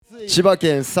千葉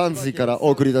県三水から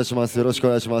お送りいたします。よろしくお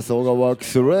願いします。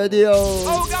OGAWORKS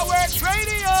Radio。OGAWORKS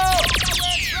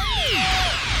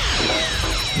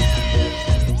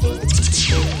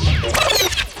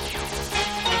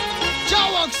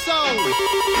Radio。OGAWORKS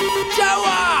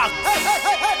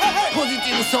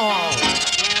Song。OGAWORKS。Positive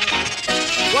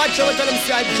Song。Watch out, tell them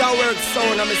say OGAWORKS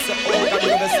Sound. I'm say oh,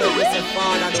 I'm gonna say we say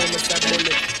fan, I don't say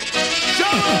bullet.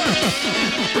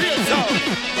 OGAWORKS. Real sound.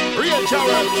 Real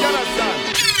OGAWORKS, you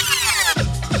understand?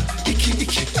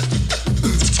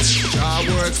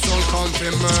 OGAWORKS Sound come to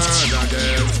murder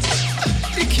them.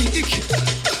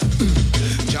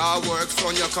 OGAWORKS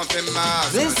Sound you come to murder.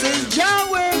 This is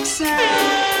OGAWORKS Sound.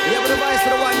 You have the voice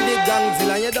for the one big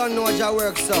gangzilla and you don't know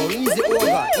OGAWORKS Sound. Easy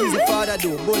over, easy father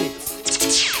do, bullets.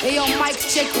 Hey yo, mic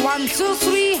check 1, 2,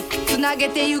 3. Tonight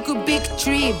get there you could big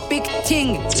tree, big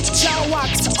thing.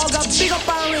 OGAWORKS, Oga big up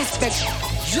and respect.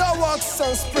 OGAWORKS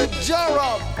Sound spread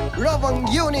love and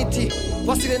unity.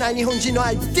 What's the name of Nihonji no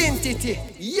identity?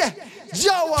 Yeah,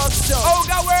 OGAWORKS Sound.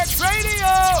 OGAWORKS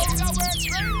Radio.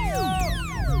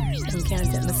 You can't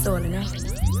take my soul, you know.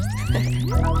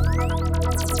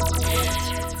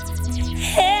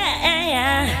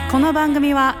 Yeah. この番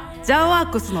組は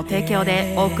OGAWORKSの提供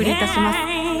でお送りいたします。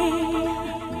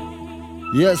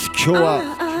Yes、今日は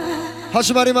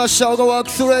始まりました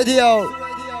OGAWORKS Radio。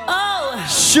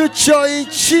出張in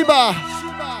千葉、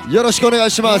よろしくお願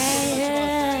いします。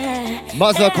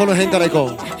まずはこの辺から行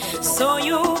こう。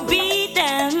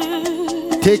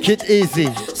Take it easy。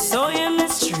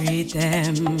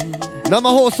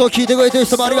生放送聞いてくれてる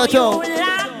人もありがとう。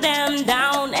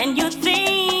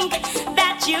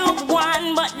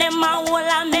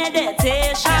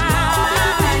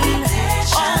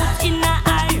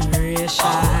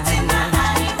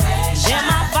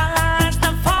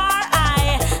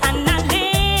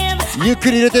ゆっ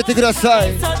くり入れてってくださ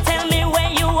い。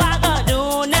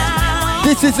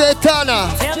This is Etana。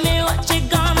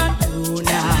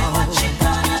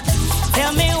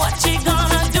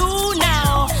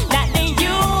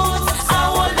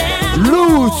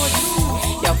Roots。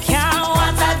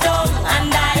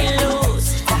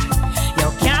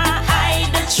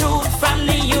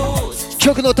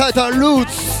曲のタイトル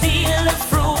Roots。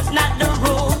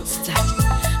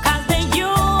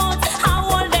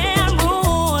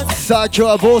さあ今日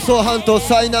は房総半島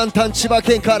最南端千葉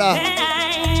県から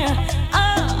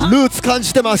ルーツ感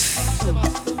じてます。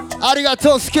ありが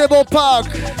とうスケボーパ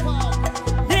ーク。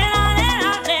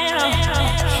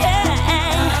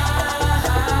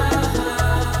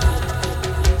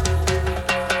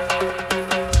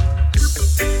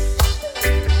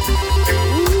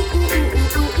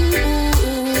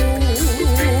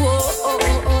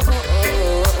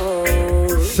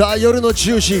さあ夜の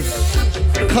10時、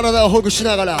体をほぐし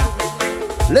ながら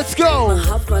Let's go! I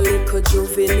have a little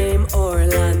juvie named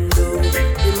Orlando.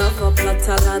 Him have a plot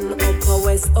of land upper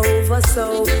west over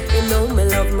so. You know me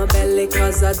love my belly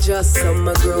cause I just saw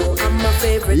my grow. I'm my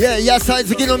favorite. Yeah, 野菜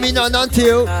好きのみんななんて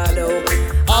言う？ア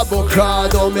ボカ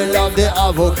ド me love the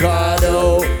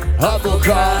avocado.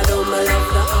 Avocado me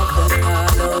love the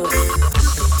avocado.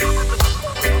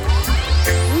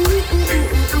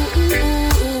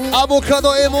 アボカ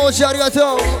ド絵文字ありが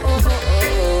とう。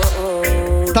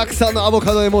たくさんのアボ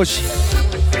カド絵文字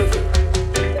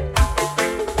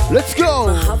Let's go!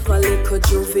 I have a little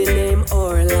juvie named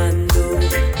Orlando.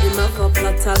 Him have a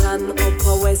plot of land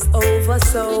upper west over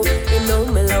so. You know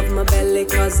me love my belly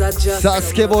cause I just さあ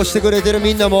スケボーしてくれてる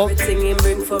みんなも Everything he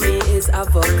bring for me is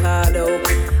avocado.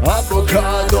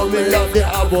 Avocado, me love the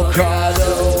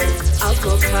avocado.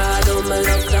 Avocado, me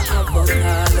love the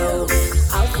avocado.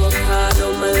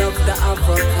 Avocado, me love the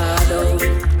avocado.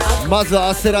 まず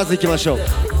は焦らず行きましょう。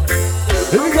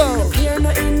Here we go!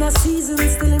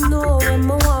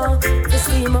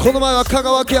 この前は香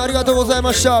川県ありがとうござい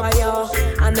ました。Take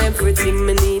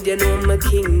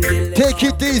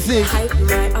it easy!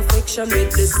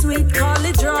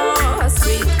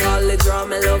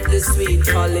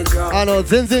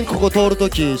 全然ここ通ると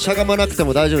きしゃがまなくて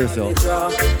も大丈夫ですよ。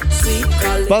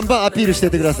バンバンアピールしてっ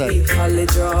てください。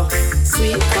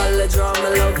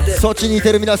そっちにい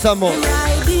てる皆さんも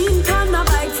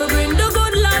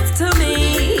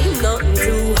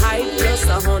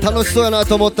楽しそうやな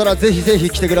と思ったらぜひぜひ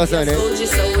来てくださいね。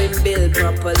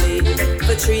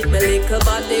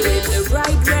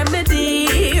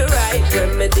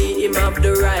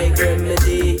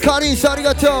カリンさんあり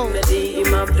がとう。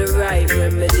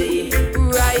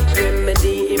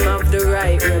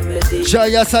じゃあ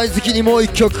野菜好きにもう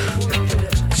一曲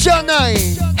じゃない。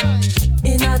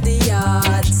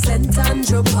yard, St.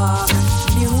 Andrew Park.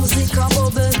 Music a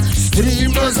bubble,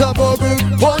 Streamers a bubble,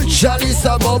 one chalice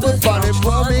a bubble, from the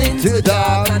morning to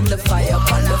dark. and the fire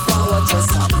on the floor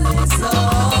just a blaze up.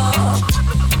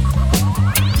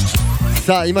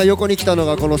 さあ今横に来たの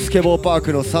がこのスケボーパー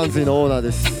クのサンズイのオーナー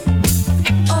です。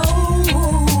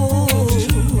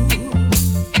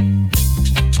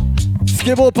ス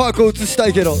ケボーパークを映した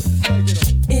いけど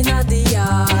Inna the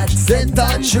yard, St.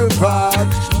 Andrew Park.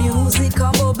 music a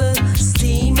bubble,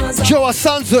 steamers a 今日は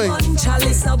サンズイ one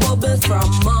chalice a bubble from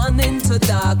morning to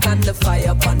dark and the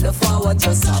fire upon the floor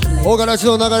just a blaze. オーガラジ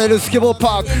の流れるスケボー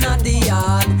パーク Inna the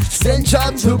yard, St.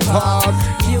 Andrew Park.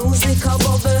 music a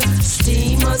bubble,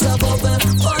 steamers a bubble,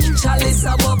 one chalice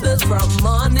a bubble from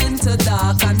morning to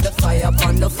dark and the fire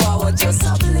upon the floor just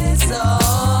a blaze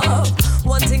up.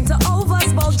 One thing to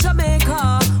overs about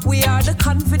Jamaica, we are the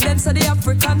confidence of the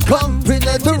African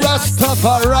Confident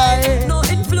Rastafari. No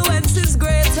influence is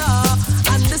greater,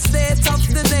 and the state of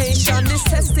the nation is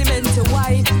testament to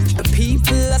why the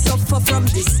people suffer from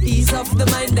disease of the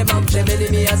mind. Them have them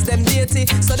enemy as them deity,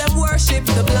 so them worship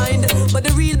the blind. But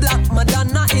the real black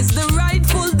Madonna is the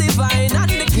rightful divine, and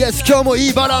the Yes 今日もい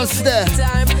いバランスで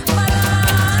time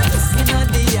balance in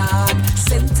the yard,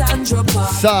 St. Andrew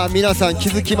Park. さあ皆さん気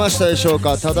づきましたでしょう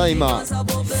か。ただいま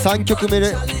3曲目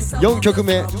で4曲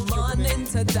目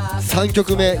3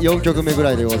曲目4曲目ぐ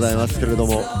らいでございますけれど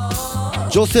も、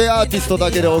女性アーティストだ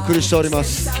けでお送りしておりま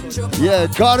す。ガ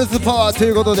ールズパワーと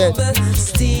いうことで今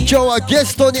日はゲ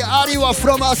ストにARIWA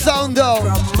from a sound. From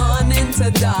morning to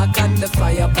dark and the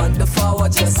fire upon the floor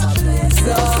just a blaze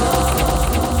up.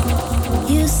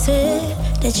 You said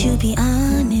that you'd be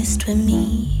honest with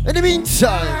me. In the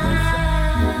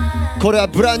meantime これは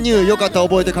ブランニュー、よかったら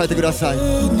覚えて帰ってください。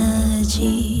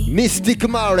 Energy. Mystic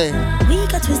Mary. We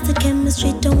got twisted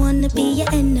chemistry, don't wanna be your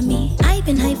enemy. I've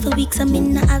been high for weeks, I'm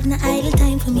in, I have no idle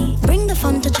time for me. Bring the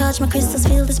phone to charge my crystals,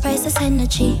 feel this priceless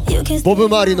energy. You can ボブ・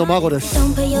マーリーの孫です。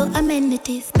 don't pay your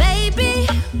amenities. Baby,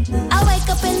 I wake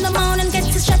up in the morning, get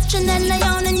to stretching and I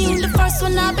yawn, and you the first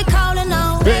one I'll be calling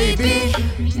on. Baby.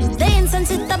 The incense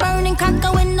hit the burning, crack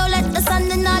a window, let the sun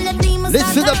and all the demons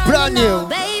Listen start to brand new. now.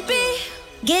 Baby,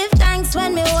 give thanks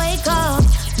when we wake up,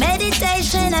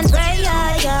 meditation and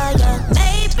prayer, yeah.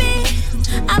 Maybe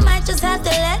I might just have to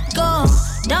let go.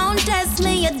 Don't test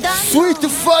me, you don't Sweet know.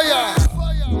 Fire.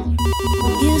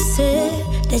 You said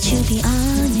that you'd be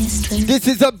honest with me. This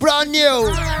is a brand new.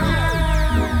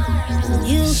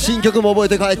 You 新曲も覚え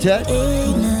て帰って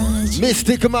energy.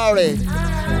 Mystic Mary.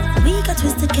 We got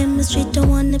twisted chemistry, don't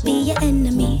wanna be your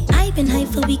enemy. I've been high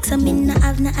for weeks, I'm in, I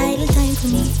have no idle time for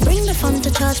me. Bring the phone to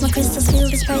charge my crystals, feel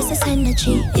this priceless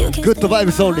energy. You can Good stay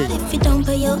vibes only. if you don't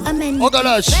pay your amenities.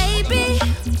 OGAWORKS. Baby,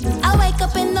 I wake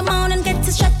up in the morning, get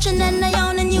to stretching and I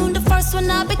yawn, and you the first one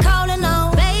I'll be calling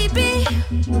on. Baby,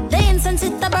 the incense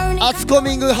hit the burning. アツコ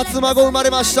ミング初孫生ま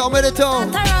れました。おめでとう。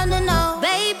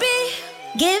 Baby,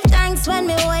 give thanks when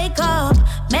we wake up,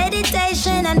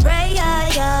 meditation and prayer,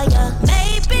 yeah.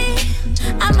 Maybe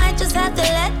I might just have to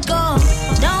let go.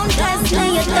 Don't test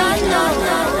me, you don't know.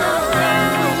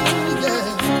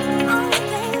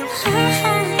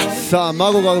 さあ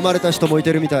孫が生まれた人もい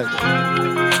てるみたい。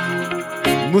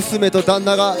娘と旦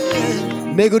那が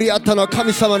巡り合ったのは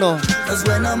神様の Cause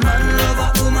when a man love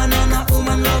a woman and a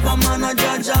woman love a man, a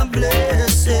judge a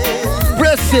blessing.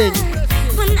 Blessing.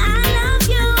 When I love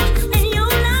you and you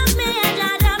love me, I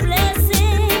got a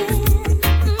blessing.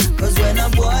 Cause when a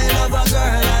boy love a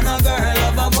girl and a girl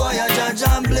love a boy, a judge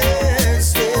a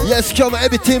blessing. Yes 今日もエ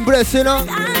ビティンブレスよ。 I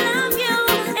love you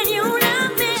and you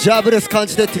love me. じゃあブレス感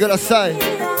じてってください。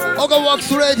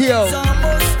OGAWORKS Radio. It's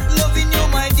almost loving you,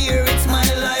 my dear. It's my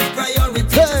life priority.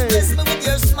 Just bless me with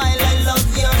your smile. I love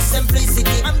your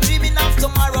simplicity. I'm dreaming of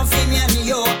tomorrow for me and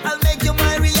you. I'll make you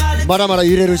my reality. まだまだ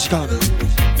揺れる時間。 I will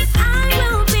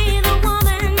be the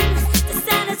woman to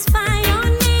satisfy your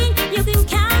need. You can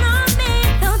count on me.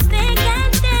 Don't think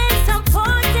and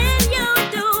supporting you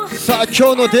do. さあ今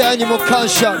日の出会いにも感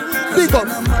謝。ビーコン。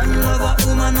 A man love a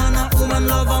woman and a woman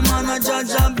love a man, a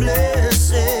judge a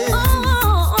blessing.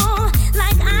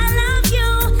 Like I love you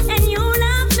and you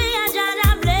love me, I got a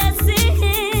blessing.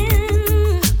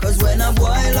 Cause when a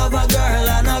boy love a girl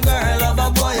and a girl love a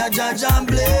boy, a judge a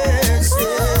blessing.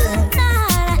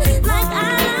 Like I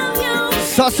love you.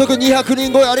 早速200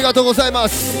人超えありがとうございま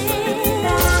す。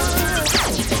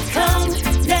 Come,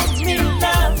 let me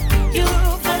love you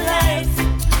for life.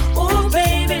 Oh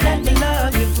baby, let me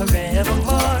love you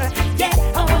forevermore. Yeah,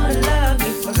 I wanna love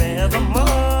you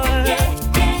forevermore. Yeah.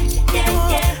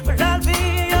 But I'll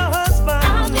be your husband.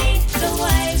 I'll be the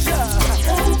wife.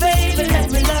 Oh baby, let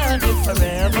me love you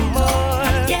forevermore.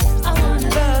 Yeah, I wanna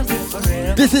love you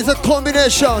forever. This is a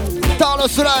combination.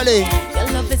 Talos Riley. Your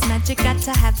love is magic, got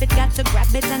to have it, got to grab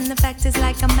it. And the fact is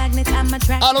like a magnet, I'm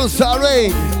attracted. Alonso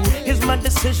Rain. It's my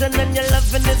decision and your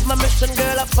loving is my mission.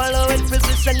 Girl, I follow in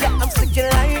position. Yeah, I'm sticking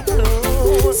like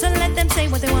glue. So let them say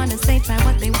what they wanna say, try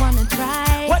what they wanna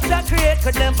try. What I create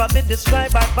could never be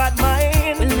described by bad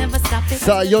mind. We'll never stop it.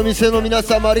 さあ、夜店の皆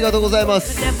さんもありがとうございま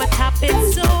す。 We'll never top it.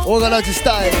 So オーガナイズス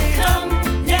タイル。 Come,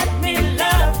 let me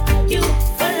love you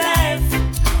for life.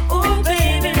 Oh,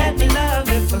 baby, let me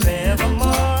love you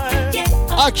forevermore.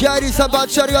 アキアイリーさん、バッ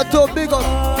チありがとう。ビゴ。 I'll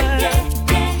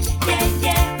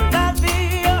be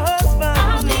your husband.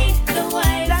 I'll be the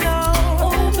wife.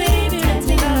 Oh baby, let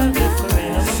me love you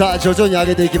forever. さあ、徐々に上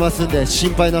げていきますんで、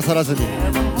心配なさらずに。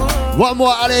One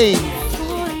more アレイン。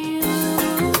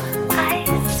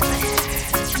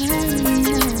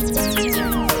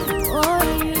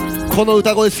この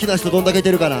歌声好きな人どんだけ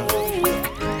出るかな。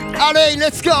アレイン、レ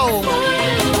ッツゴー。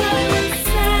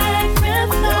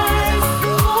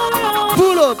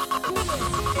プロ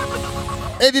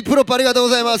エビプロップありがとうご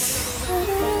ざいます。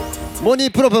モニ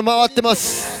ープロップ回ってま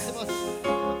す。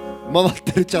回っ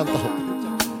てる、ちゃんと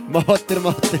回ってる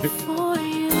回ってる。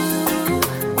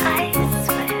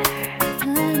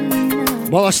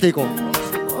回していこう。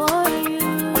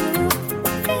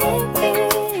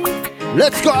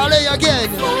Let's go, LA again.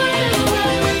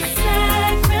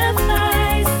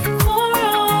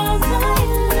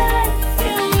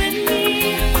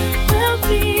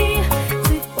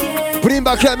 Bring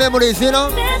back your memories, you know.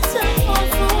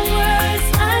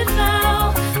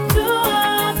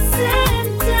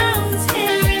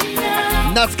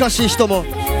 懐かしい人も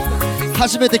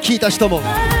初めて聞いた人も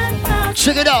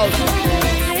Check it out.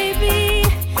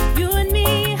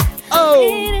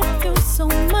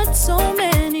 So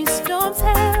many storms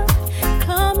have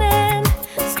come and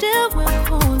still we're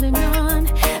holding on.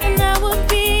 And I would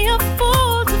be a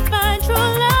fool to find true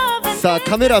love. さあ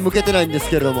カメラ向けてないんです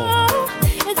けれども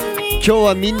今日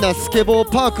はみんなスケボー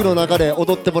パークの中で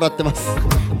踊ってもらってます。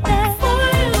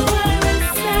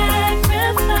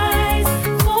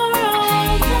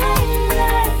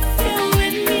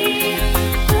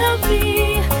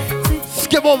ス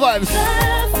ケボーバイブス。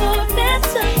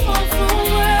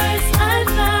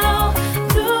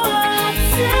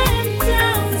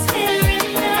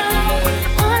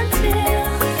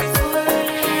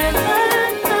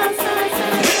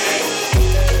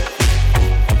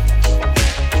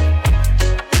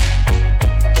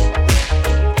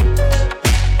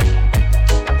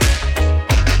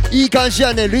いい感じ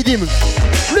やね。リディム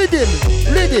リディ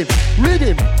ムリディムリ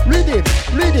ディムリディ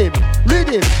ムリディムリ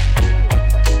ディ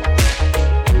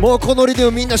ム。もうこのリディ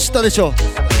ムみんな知ったでしょ。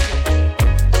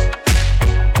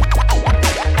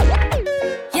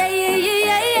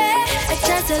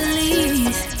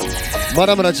ま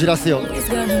だまだじらせよ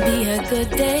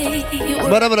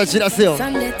まだまだじらせよ。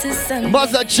ま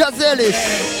ずはジャズエリ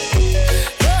ス。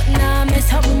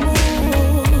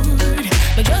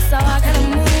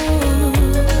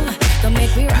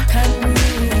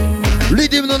リ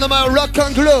ディムの名前はロック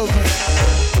&グローブ。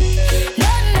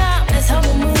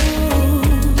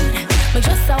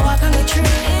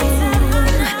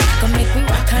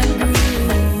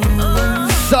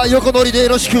さあ横乗りでよ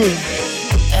ろしく。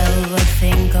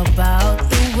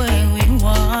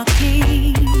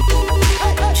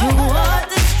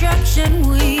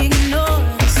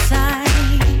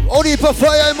オリーパファ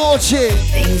イアエモージ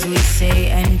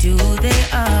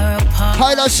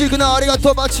ハイラーシグナーありが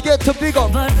とう。マチゲットビゴ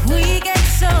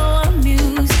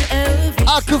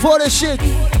アクフォレシック。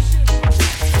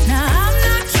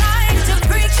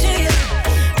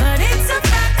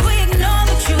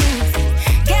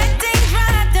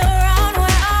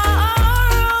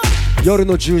夜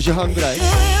の10時半ぐらい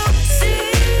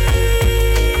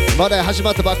まだ始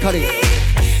まったばっかり。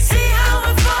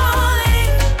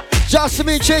ジャス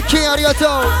ミンチェッキンありがとう。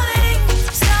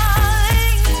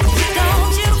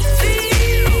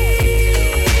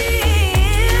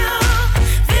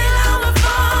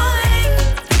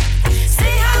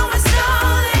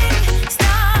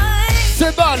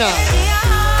セバナ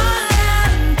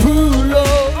プロ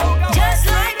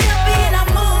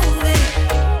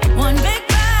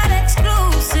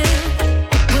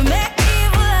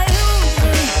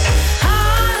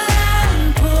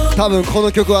多分こ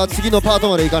の曲は次のパート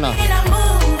までいいかな。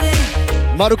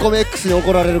マルコム X に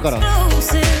怒られるから。ラ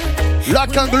ッ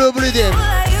ク&グルーブリディム。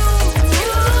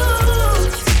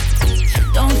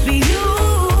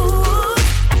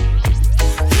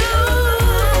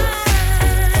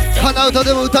鼻歌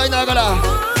でも歌いながら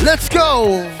Let's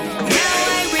go!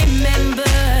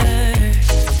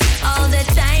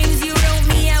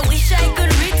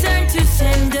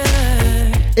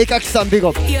 絵描きさんビ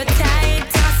ゴ。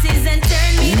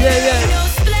yeah. no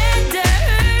splendor.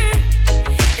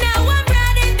 Now I'm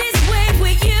riding this wave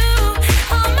with you.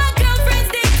 All my girlfriends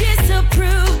they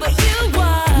disapprove, but you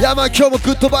are. いやまあ今日も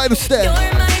グッドバイブスで You're my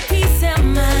peace of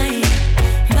mind,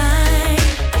 mine,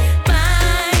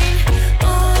 mine, oh,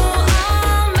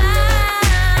 all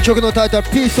mine. 曲のタイトル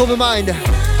Peace of Mind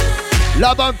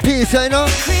Love and Peace やな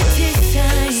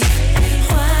Criticize,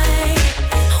 why,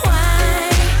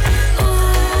 ooh, why?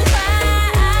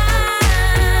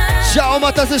 じゃあお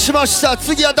待たせしました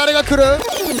次は誰が来る When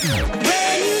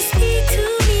you speak to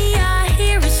me, I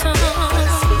hear a song.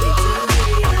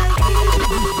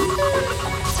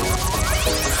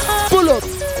 ブロ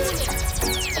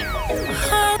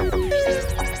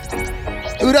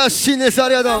嬉しいですあ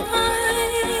りがとう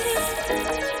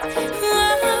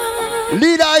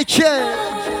リーダーイケン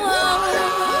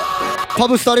パ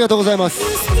ブスターありがとうございます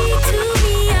Speak to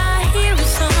me, I hear a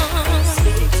song.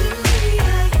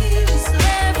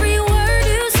 Every word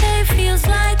you say feels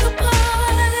like a poem.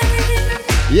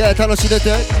 いや楽しんで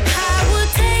て I will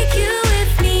take you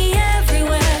with me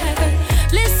everywhere.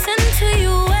 Listen to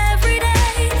you every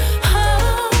day.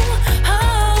 Oh,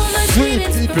 my Sweet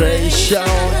vibration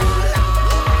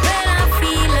When I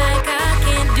feel like I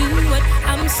can't do what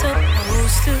I'm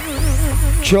supposed to.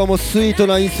 今日もスイート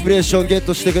なインスピレーションゲッ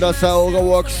トしてください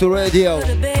OGAWORKS Radio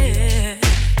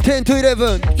 10 to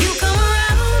 11 You come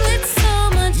around with so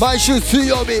much. 毎週水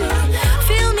曜日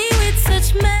Fill me with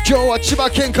such magic. 今日は千葉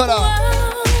県から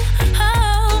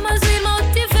Oh, my sweet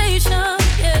motivation.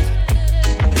 Yes.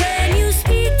 When you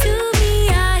speak to me,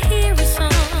 I hear a song.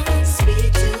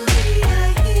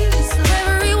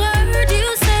 Every word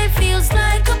you say feels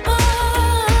like a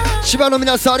poem. 千葉の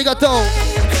皆さんありがとう I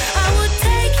would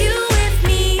take you with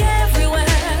me everywhere.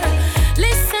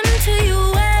 Listen to you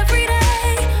every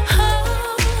day.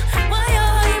 Oh, why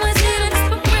are you my sweet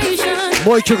inspiration?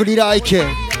 もう一曲リーダーイケン I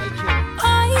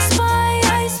spy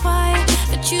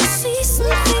that you see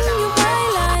something you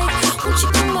might like. Won't you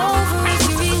come over if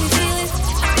you really feel it?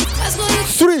 Ask what you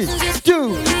 3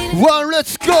 2 1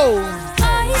 let's go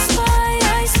I spy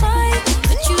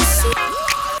that you see.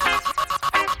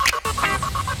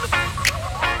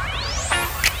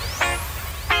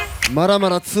 まだま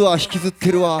だツアー引きずって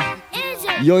るわ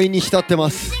余韻に浸ってま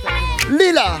す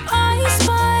リラ I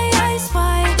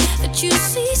spy that you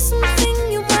see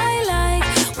something you might like.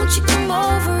 Won't you come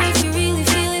over if you really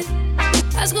feel it?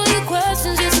 Ask all your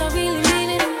questions, yes, I really mean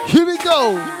it. Here we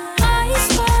go I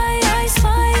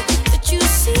spy that you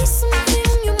see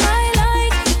something you might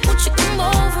like. Won't you come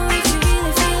over if you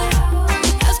really feel it?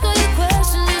 Ask all your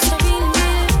questions, yes, I really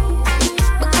mean it.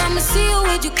 But come and see you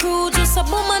with your crew, just a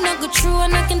woman I go true,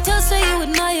 and I can tell say you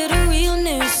admire the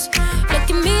realness. Look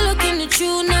at me, looking at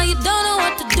you, now you don't know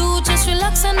what to do. Just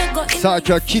relax and I got in. さあ今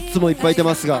日はキッズもいっぱいいて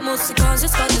ますが Most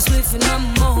conscious got the swift and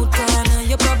I'm out corner.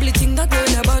 You probably think that girl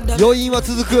about that. 余韻は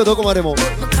続くよどこまでも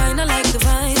But kinda like the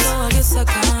vine, so I guess I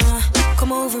can't.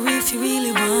 Come over if you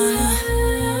really wanna.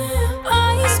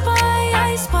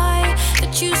 I spy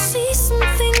that you see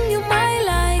something you might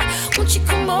like. Won't you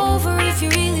come over if you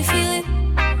really feel it?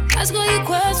 Ask all your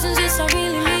questions, yes, I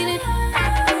really mean it.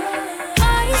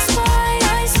 I spy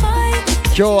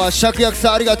今日は芍薬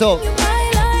さんありがとう you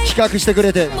might like. 企画してく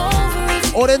れて Come over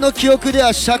if you 俺の記憶で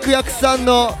は芍薬さん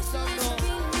の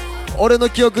俺の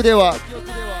記憶では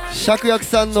芍薬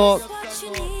さんの what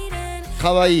you need and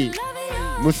可愛い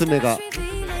娘が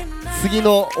次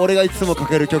の俺がいつもか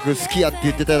ける曲好きやって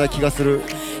言ってたような気がする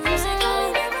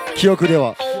記憶で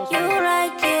は You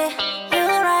like it, you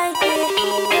like it,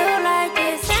 you like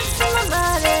it, sex in my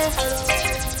body.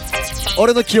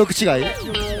 俺の記憶違い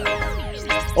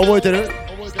覚えてる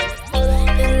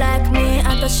You like me,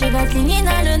 私が気に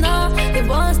なるの You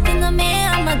want to know me,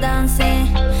 I'm a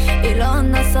dancing. いろ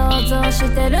んな想像し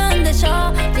てるんでしょ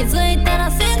気づいたら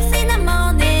セクシーなモ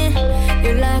ーニング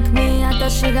You like me,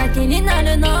 私が気にな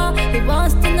るの You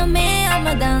want to know me, I'm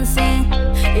a dancing.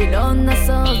 いろんな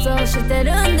想像して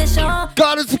るんでしょガ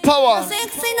ールズパワーセ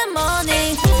クシーなモーニ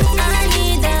ング I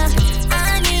need that,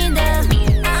 I need that,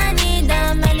 I need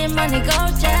that Money, money, go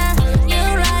down. You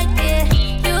like it,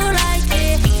 you like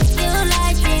it, you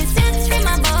like it, sex in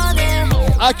my body.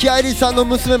 秋愛理さんの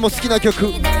娘も好きな曲 I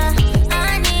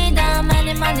need that,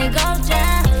 money, money, go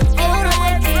down. You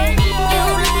like it, you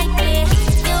like it,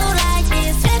 you like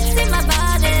it, sex in my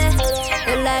body.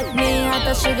 You like me,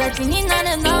 私が気にな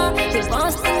るの You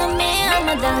want to know me, I'm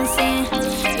a dancing.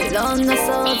 いろんな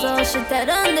想像して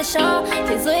るんでしょ気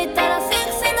づいたらセク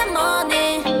シーなモー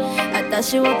ニング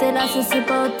私を照らすスポ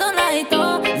ットライ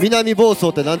ト南房総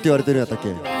ってなんて言われてるんやったっ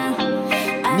け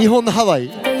日本のハワイ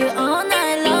Do you all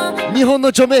night long? 日本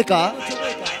のジャメイカ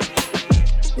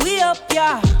We up,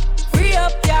 yeah, free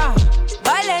up, yeah.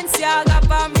 Balenciaga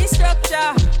for me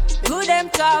structure. Good them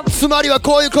top. つまりは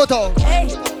こういうこと。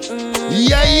い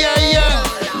やいやいや。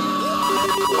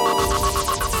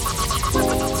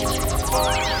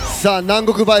さあ南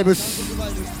国バイブス、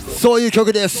そういう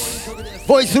曲です。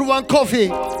ボイスワンコーヒー、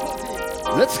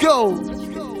レッツゴー。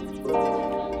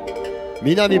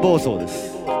南房総で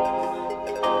す。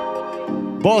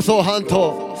房総半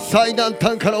島最南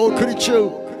端からお送り中、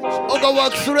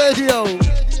OGAWORKS Radio。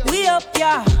 We up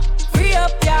ya, free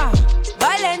up ya.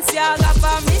 Balenciaga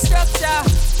for me structure.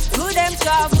 Good them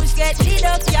top, push get lit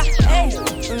up ya. Hey,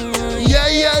 yeah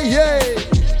yeah yeah.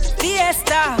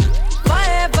 Fiesta,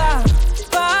 forever,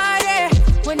 party,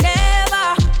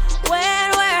 whenever,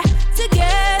 when we're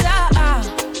together.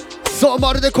 そう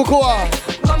まるでここは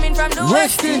Coming from the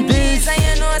West Indies, and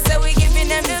you know say we giving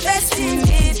them the best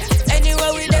indeed.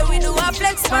 Anywhere we there we do a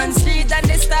flex on street, and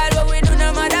the style what we do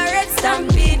no matter red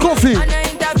stampede. Coffee. And no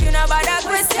interview no bother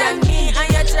question me, and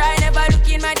you try never look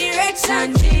in my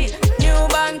direction. G, new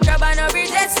bank job and no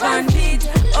reject bandit.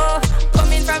 Oh,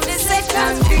 coming from the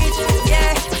second street,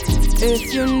 yeah.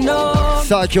 If you know.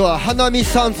 さあ今日は花見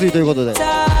山水ということで、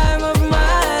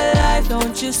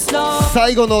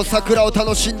最後の桜を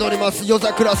楽しんでおります。夜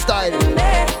桜スタイル。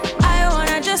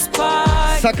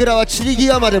桜は散り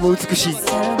際までも美しい。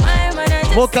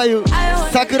もう一回言う、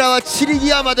桜は散り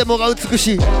際までもが美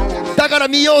しい。だから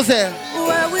見ようぜ。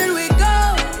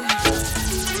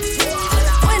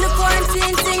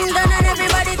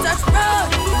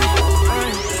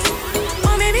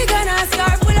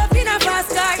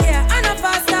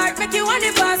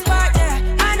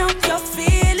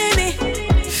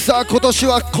さあ今年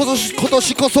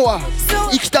こそは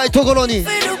行きたいところに。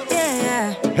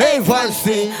Hey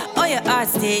fancy, oh your heart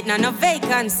state, no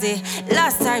vacancy.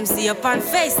 Last time see you on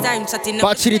FaceTime chatting up.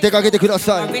 バッチリ出かけてくだ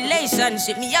さい。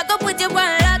 Relationship, me I go put you on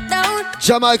lockdown.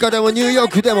 ジャマイカでもニューヨ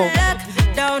ークでも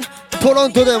トロ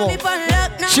ントでも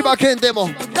千葉県でも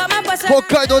北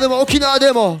海道でも沖縄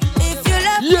でも。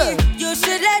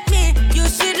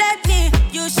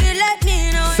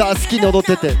さあ好きに踊っ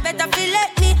てて。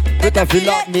Better feel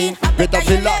like me, better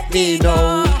feel like me,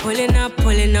 no. Pulling up,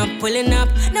 pulling up, pulling up.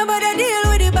 Nobody deal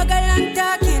with the bag of long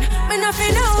talking. Me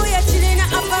nothing know we are chilling at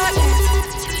apartment.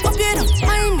 Hope you don't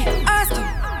mind me asking.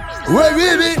 Where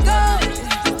we be?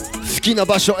 好きな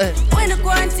場所へ。 When the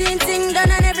quarantine thing done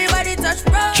and everybody touch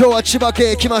road. 今日は千葉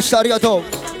県へ来ました。ありがとう。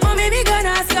 Mommy me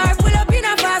gonna start, pull up in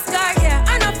a fast car, yeah.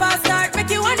 And a fast start,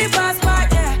 make you want the fast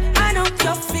part, yeah. I know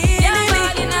you're feeling me.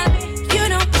 You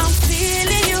know I'm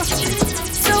feeling you.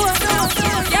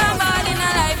 Yeah, ball in a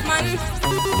life, man.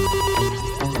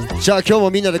 じゃあ今日も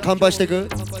みんなで乾杯していく。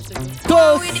ト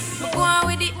ース。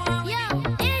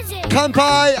乾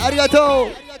杯ありがと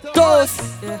う。トー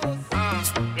ス。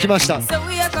来ました。 So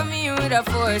we are coming with a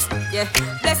force, yeah.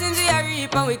 Blessings we are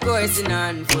reap and we coursing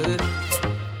on full.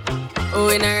 Oh,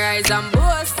 we not rise and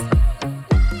boast.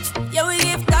 Yeah, we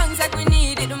give thanks like we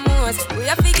need it the most. We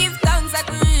have to give thanks like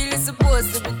we really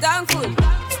supposed to be thankful.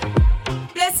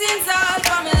 Blessings all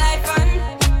for my life and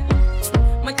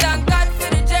my thank God for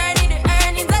the journey, the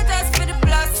earnings are just for the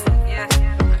plus. Yeah.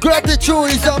 Gratitude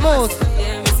is the most.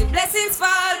 Yeah, we see blessings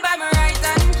fall by my right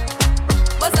hand.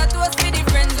 But that was for the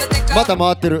friends that take また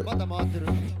回ってる。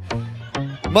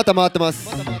また回ってます。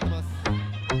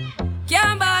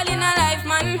 Can't ball in a life,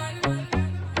 man.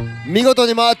 見事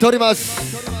に回っておりま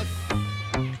す。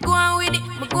 Go on with it,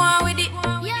 go on with it.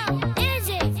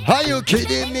 Are you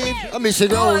kidding me? I'm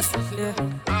missing out.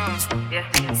 Yeah.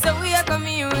 So we are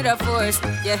coming with a force,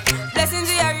 yeah. Blessings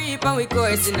we are reap and we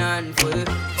coursing on full.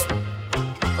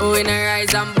 Oh, we not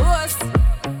rise and boast.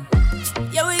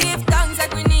 Yeah, we give thanks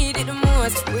like we need it the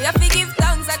most. We have to give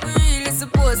thanks like we really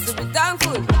supposed to be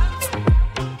thankful.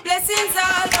 Blessings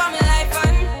all for my life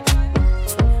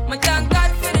and my thank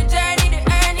God for the journey, the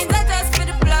earnings are just for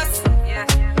the plus. Yeah.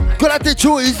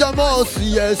 Gratitude is the most.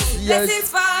 Yes, yes. Blessings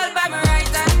fall by my right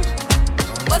hand.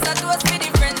 But that was for the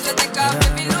friends that take off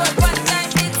every load. One time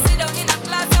did sit down in a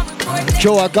class and we poured them. 今日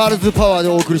はガールズパワーで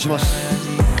お送りします。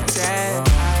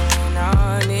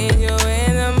 I need you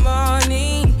in the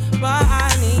morning, but I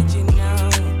need you now.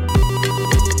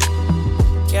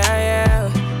 Yeah, yeah.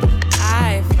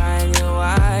 I find you,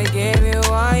 I give you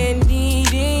what you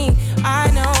needing.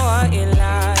 I know what you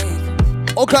like.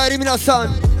 おかえり皆さ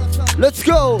ん。Let's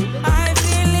go. I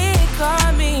feel it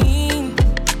coming.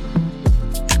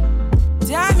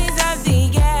 Time is of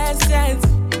the essence.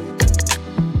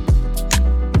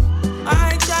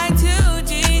 I try to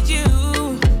teach you,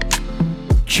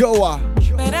 今日は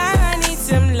but I need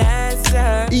some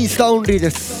lessons. インスタオンリーで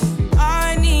す。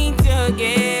 I need to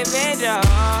give it up.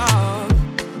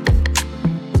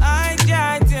 I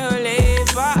try to live,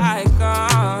 but I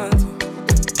can't.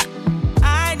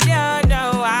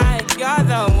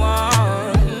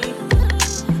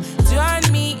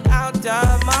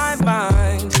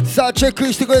 チェッ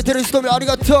クしてくれてる人もあり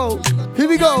がとう。 Here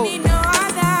we go。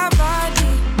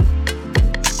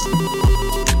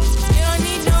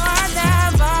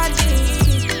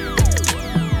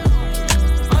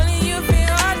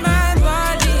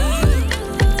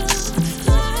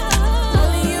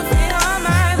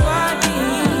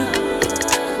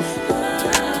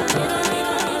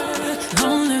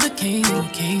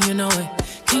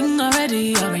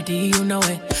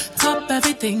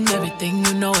 Everything,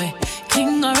 you know it.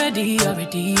 King already,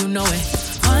 you know it.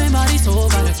 My body so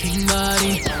got a king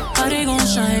body. Body gon'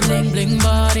 shine, bling, bling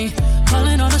body.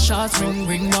 Calling all the shots, ring,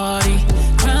 ring body.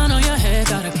 Crown on your head,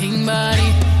 got a king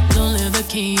body. Don't live the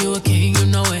king, you a king, you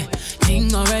know it.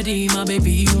 King already, my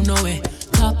baby, you know it.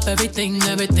 Top everything,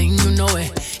 you know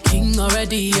it. King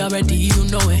already, you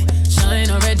know it. Shine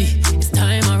already, it's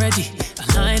time already.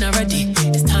 Shine already,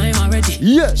 it's time already.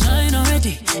 Yes. Shine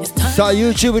already, it's time. さあ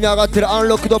YouTube に上がってるアン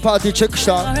ロックドパーティーチェックし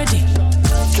た？ラン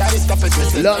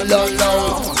ランラン。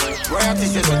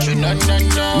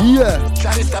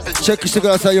チェックしてく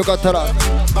ださい、よかったら。ラ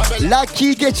ッ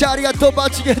キーケチャありがとう、バ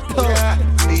チゲット。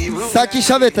さっき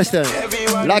喋った人やね。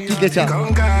ラッキーケチャ。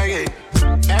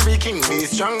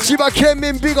千葉県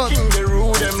民ビゴット。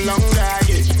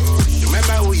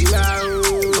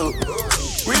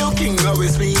Real king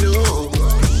always me know.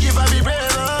 If I be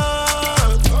better,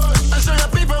 I show your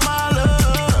people my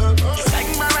love. You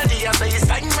sang my ready, I say you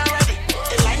sang my ready.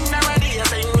 You like my ready, I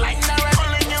say you like my ready.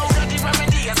 Only you got the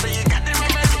remedy, I say you got the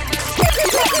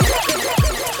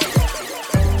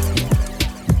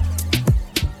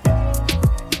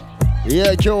remedy. い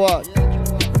や、今日は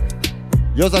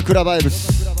夜桜バイブ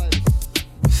ス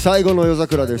最後の夜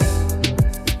桜です。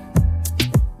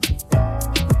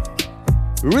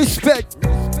リスペクト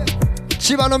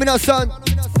千葉の皆さん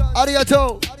ありが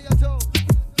と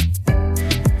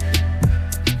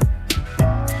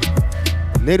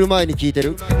う。寝る前に聞いて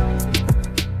る？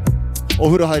お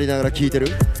風呂入りながら聞いてる？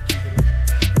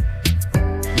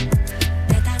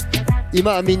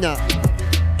今はみんな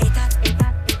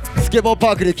スケボーパ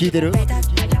ークで聞いてる？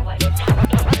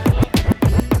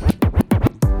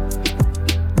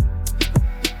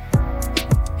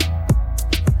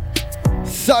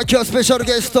さあ今日はスペシャル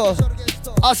ゲスト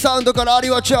アサウンドからアリ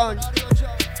ワちゃん。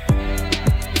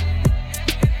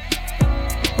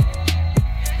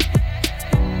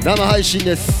生配信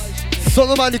です。そ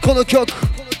の前にこの曲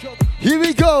Here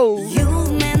we go。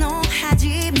 夢の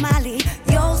始まり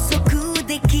予測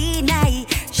できない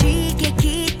刺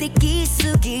激的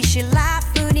すぎシラ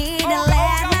フになれな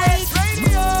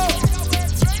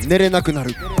い。寝れなくな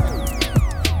る。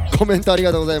コメントあり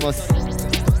がとうございます。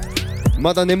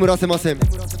まだ眠らせません。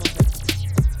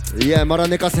いや、まだ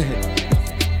寝かせへん。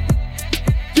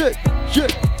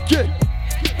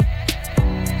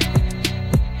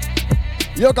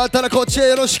よかったらこっちへ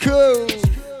よろしく。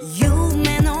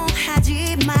夢の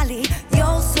始まり予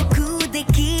測で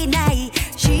きない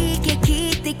刺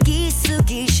激的す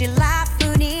ぎシラ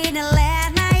フになれ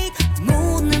ない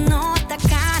胸の高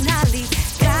鳴り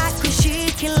隠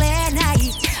しきれな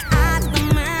い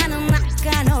頭の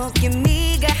中の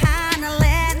君が離れ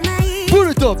ないブ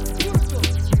ルト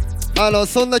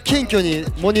そんな謙虚に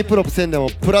モニプロップせんでも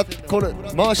これ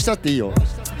回したっていいよ。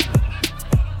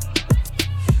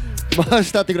回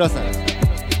したってください。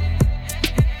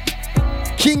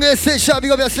キングエッセンシャービ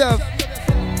ゴビアセル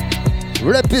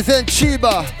フレプゼン千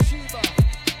葉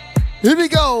Here we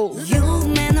go。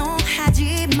 夢の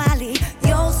始まり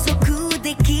予測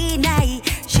できない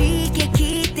刺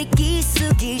激的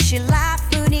すぎシラ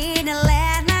フになれ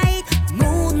ない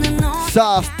胸の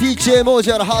さあピーチエモー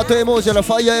ジやらハートエモージやら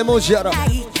ファイヤーエモージやら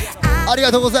あり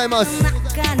がとうございます。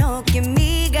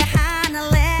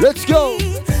 Let's go。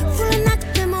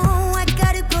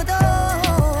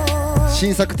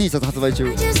 新作 T シャツ発売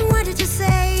中。じ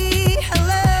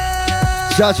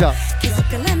ゃあじゃあ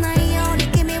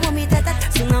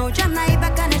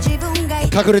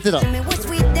隠れてた。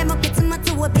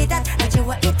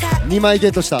2枚ゲ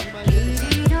ットした。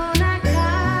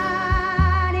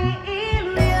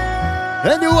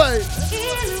 Anyway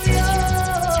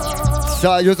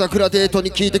さあ夜桜デート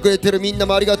に聞いてくれてるみんな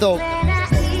もありがとう。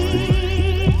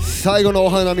最後のお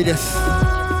花見です。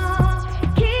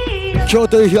今日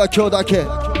という日は今日だけ。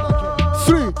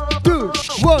3、2、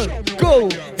1、GO。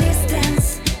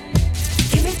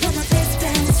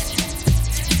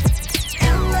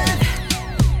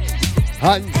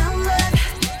 はい。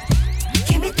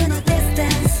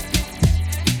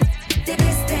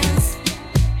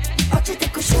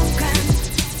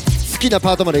好きな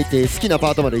パートまで行っていい？好きなパ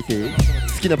ートまで行っていい？好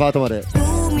きなパートまで。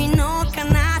海の彼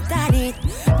方に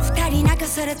二人流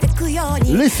されてくよう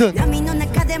に。Listen。闇の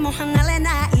中でも離れ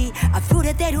ない溢溢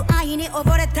れてる愛に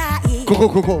溺れたい。こ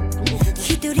こ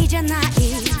一人じゃない、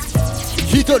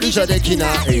一人じゃできな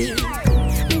い。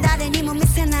誰にも見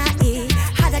せない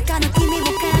裸の君を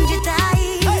感じた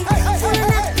い。触れな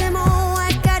くても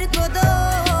分かること。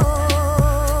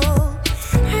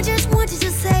 I just want you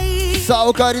to say。 さあ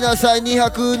お帰りなさい。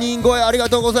200人超えありが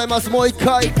とうございます。もう一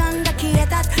回時間が消え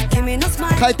た、君のスマ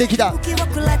イル帰ってきた。時を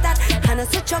くれた、話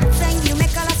す直前夢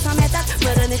から覚めた、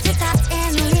まだ寝てた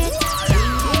絵のに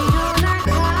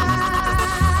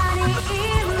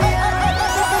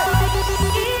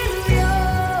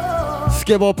ス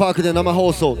ケボーパークで生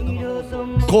放送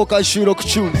公開収録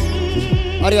中。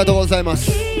ありがとうございます。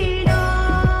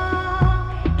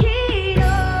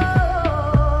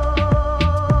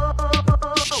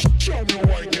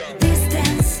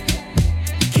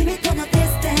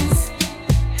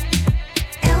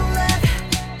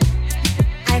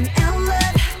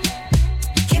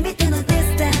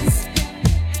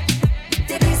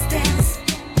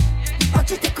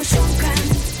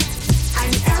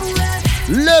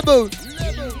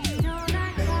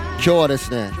今日はです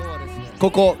ね、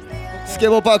ここスケ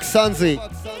ボーパークサンズイ、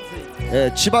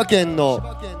千葉県の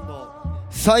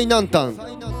最南端、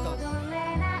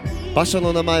場所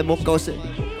の名前もう一回押して。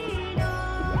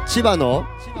千葉の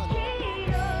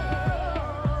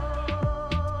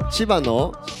チ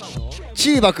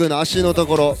ーバくんの足のと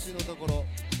ころ、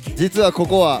実はこ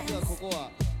こは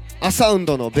アサウン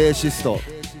ドのベーシスト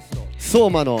相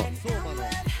馬の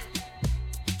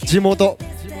地元。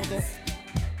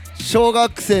小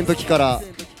学生の時から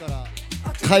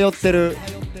通ってる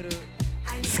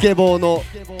スケボー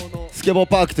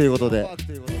パークということで、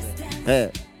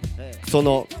そ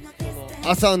の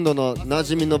アサウンドの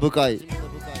馴染みの深い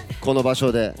この場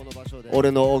所で、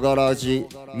俺のオガラジ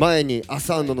前にア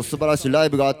サウンドの素晴らしいライ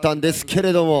ブがあったんですけ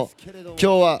れども、今日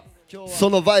はそ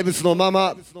のバイブスのま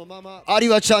ま有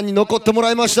和ちゃんに残っても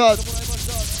らいました。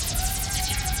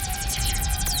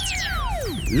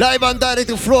ライブ&ダイレ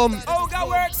クト from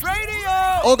OGAWORKS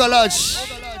Radio オガラジ。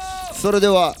それで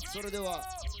は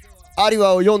有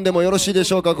和を読んでもよろしいで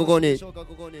しょうか。ここ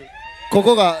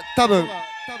が多分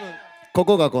こ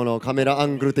こがこのカメラア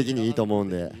ングル的にいいと思うん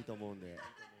で、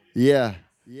Yeah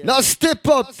Now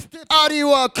step up 有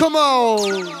和 Come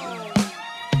on。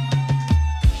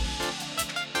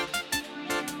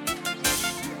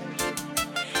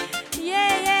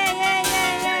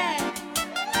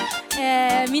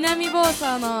南房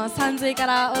総の山水か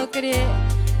らお送りし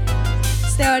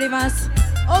ております。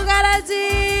オガラジ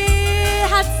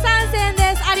初参戦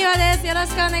です。有和です。よろ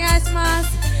しくお願いします。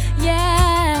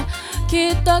 Yeah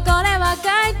きっとこれは書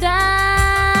いた、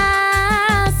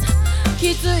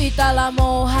気づいたら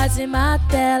もう始まっ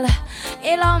てる、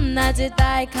いろんな時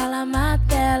代絡まっ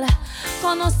てる、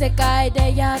この世界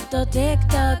でやっと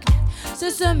TikTok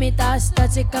進み出した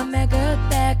時間巡っ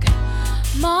てく。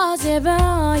もう自分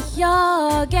を表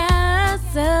現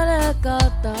するこ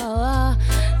とを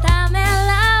ためら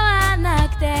わな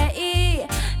くていい、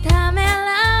ためら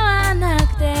わな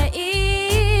くて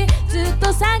いい、ずっ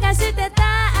と探してた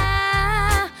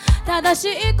正し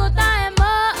い答え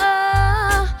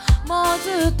ももう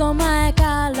ずっと前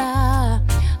から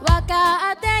分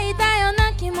かっていたよう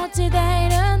な気持ちでい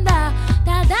るんだ。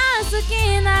ただ好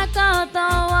きなこと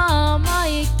を思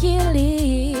いっき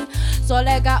り、そ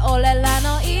れが俺ら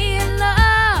の色、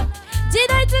時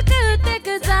代作って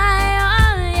く材料、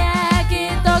yeah き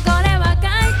っとこれは書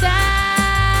いた、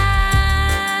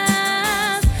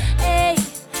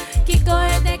聞こえ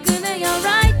てくるよ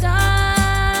right on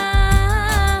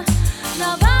登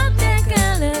ってく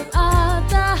る音、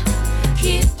き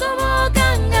っともう考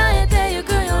えてゆ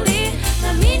くより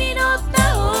波に乗った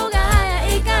方が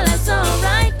早いから so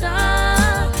right on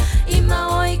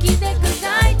今を生きてくガ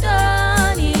イド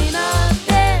に乗って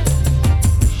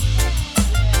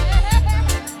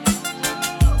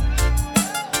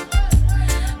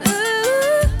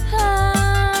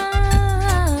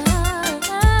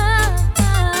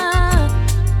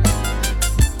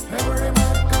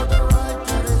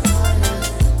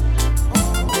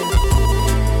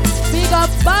Big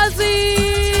up Buzzy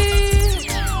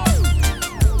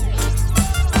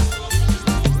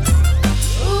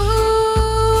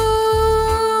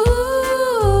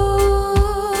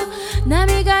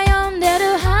波が呼んで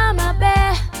る浜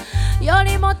辺よ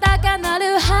りも高鳴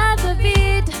るハートビ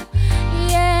ート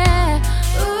Yeah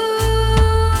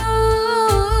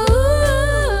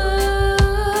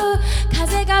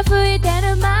風が吹いて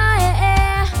る前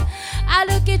へ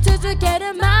歩き続け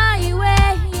るマイウェ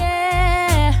イ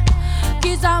Yeah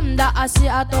刻んだ足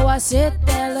跡は知っ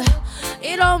てる、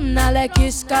いろんな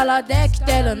歴史からでき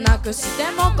てる、なくし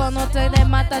てもこの手で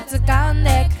また掴ん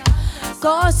でく、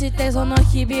こうしてその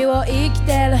日々を生き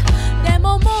てる。で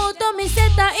ももっと見せ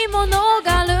たいもの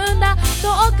があるんだ。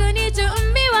遠くに準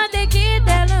備はできて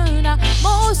るんだ。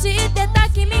もう知ってた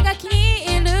君が気に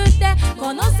入るって。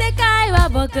この世界は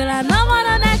僕らのもの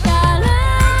だから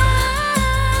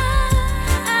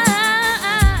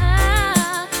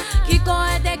聞こ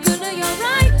えてくるよ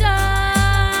ライト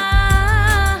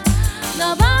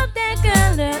登ってく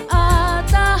る音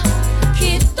き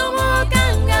っともう考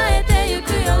えてゆ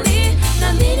くより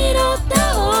波に乗っ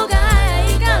た方が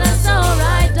いいからそうラ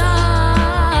イト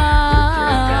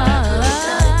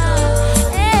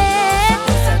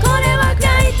これは書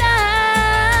いた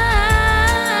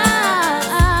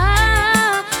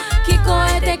聞こ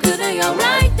えてくるよ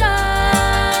ライト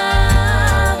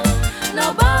登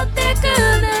ってくる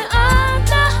音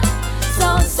操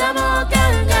作も考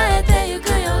えてゆく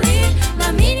より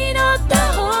波に乗った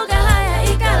方が早い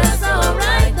からそうラ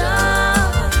イト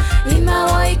今を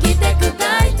生きてく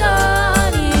タイト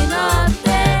に乗って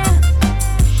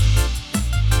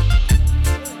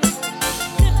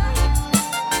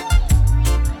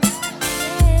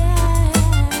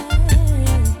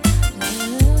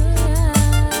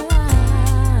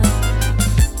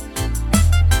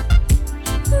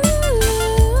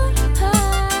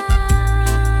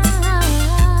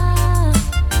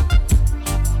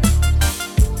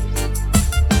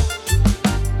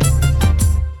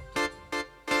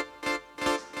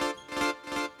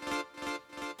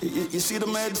You see the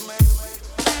meds?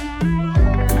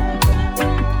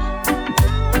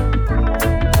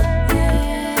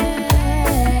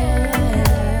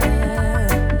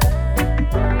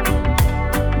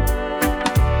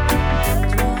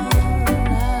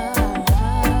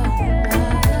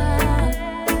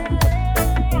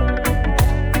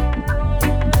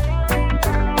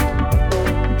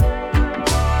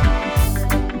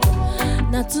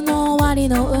 夏の終わり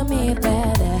の海辺で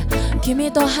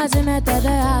君と初めて出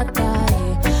会った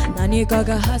日何か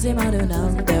が始まるな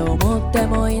んて思って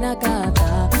もいなかっ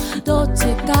た。どっち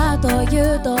かとい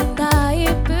うとタイ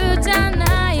プじゃ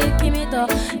ない君と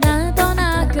なんと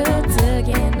なく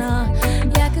次の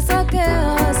約束を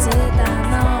した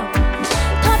の。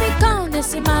飛び込んで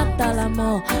しまったら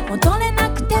もう戻れな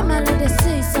くてまるで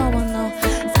水槽の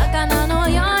魚の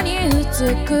ように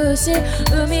美しい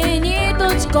海に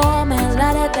閉じ込め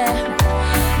られて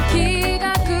気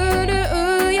が狂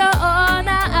うような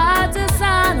暑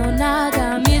さの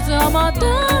中水を求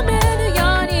めるよ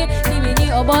うに君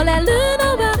に溺れるの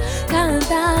は簡単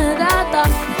だった。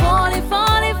 Falling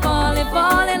falling falling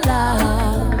falling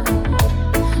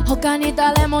love 他に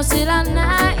誰も知ら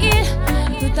ない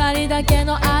二人だけ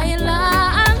の愛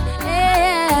ラン、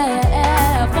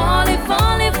Falling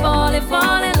falling falling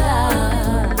falling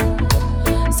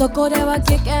love そこでは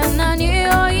危険な匂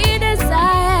いでさ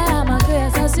え甘く優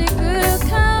しく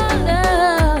香る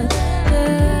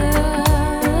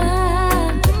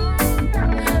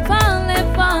Falling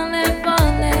falling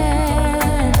falling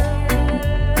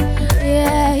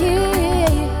Yeah, yeah,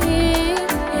 yeah.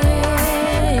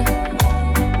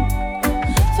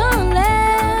 Falling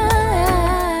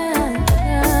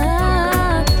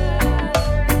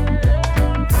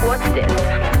What's this?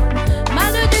 ま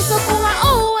るでそこは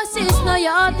オアシスの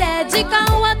ようで時間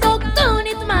はとっく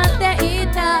に止まってい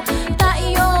た。太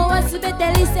陽はすべ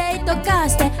て理性と化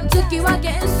して月は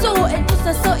幻想へと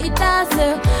誘い出す。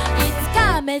いつか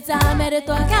目覚める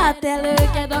と分かってる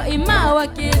けど今は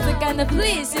気づかぬふ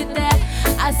りして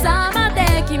朝ま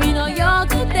で君の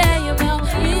横で夢を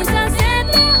見させ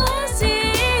てほしい。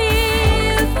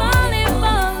 Falling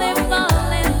falling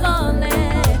falling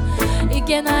falling い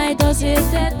けないと知って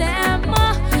ても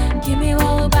君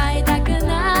を奪いたく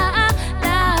ない。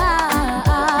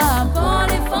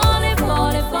Falling falling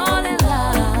falling falling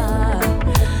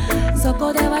love そ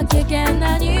こでは危険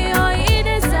な匂い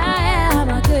でさえ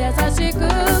甘く優しく香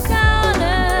る。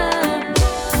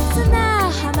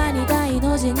砂浜に大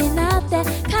の字になって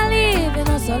カリブ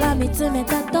の空見つめ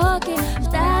た時二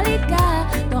人が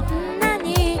どんな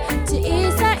に小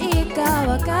さいか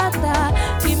分かった。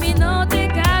君の手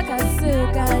がかす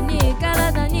かに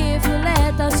体に触れ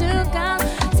た瞬間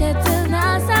切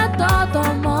なさと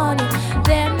ともに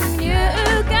電流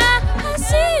が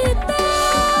走った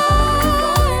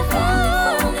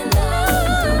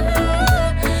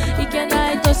いけ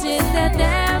ないと知ってて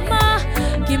も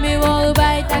君を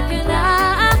奪いたくな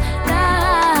い。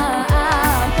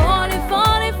 Falling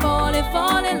falling falling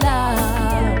falling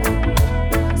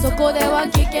love そこでは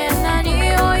危険な匂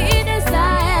いでさ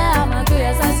え甘く優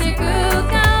しく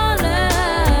香る。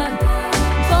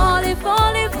 Falling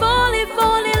falling falling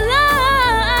falling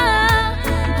love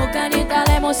他に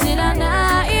誰も知ら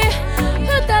ない二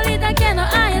人だけの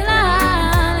愛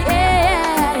ラン、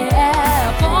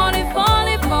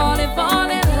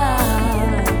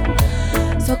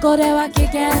こでは危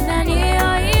険な匂い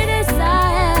でさ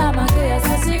え甘く優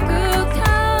しく香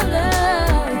る、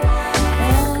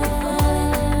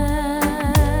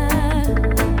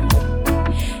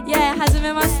はじ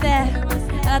めまして、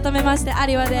改めましてア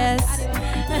リワです。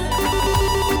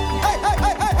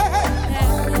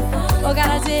オガ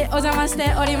ラジお邪魔し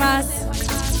ております。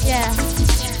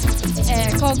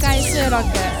公開収録、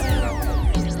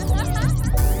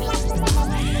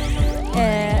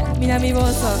南房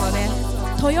総のね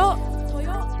富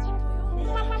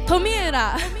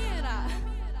浦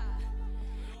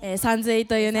SUNZUI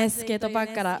というねスケートパー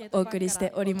クからお送りし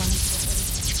ておりま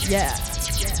す。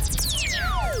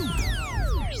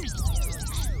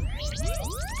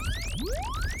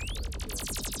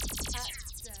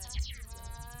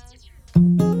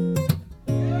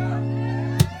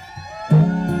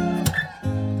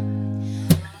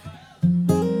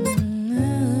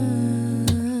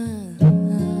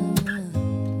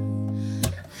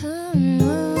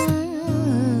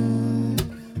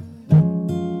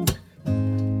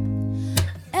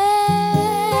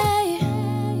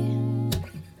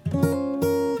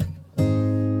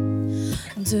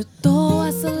ずっと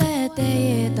忘れ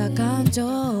ていた感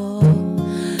情、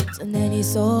常に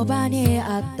そばに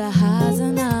あったは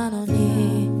ずなの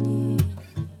に、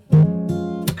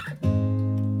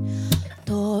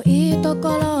遠いとこ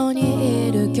ろに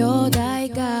いる兄弟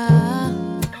が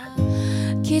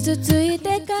傷つい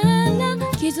てから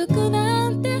気づくな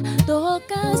んてどう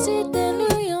かして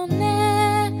るよ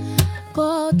ね。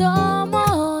子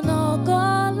供の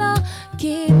頃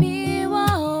君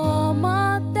を思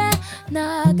って流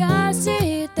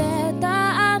して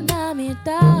た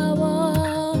涙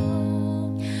を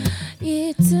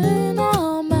いつ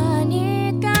の間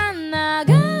にか流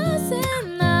せ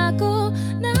なく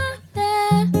なって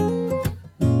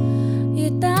い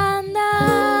たんだ。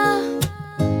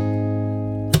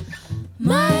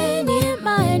前に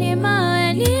前に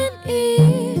前に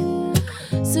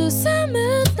進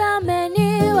むために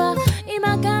は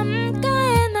今考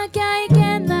えなきゃい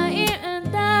けないん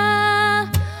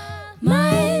だ。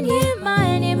前に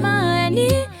前に前に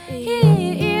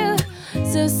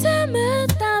進む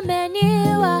ために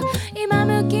は今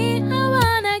向き合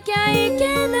わなきゃい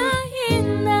けない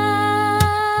んだ。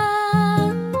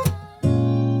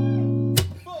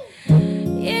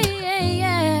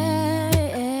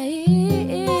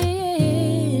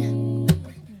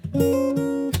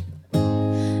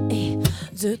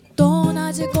ずっと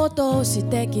同じことをし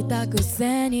てきたく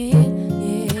せに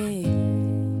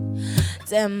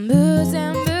全部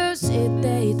知っ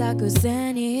ていたく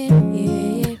せに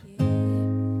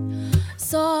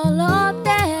揃って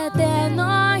手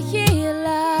のひ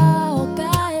らを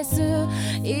返す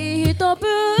いい人ぶっ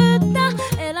た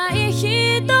偉い人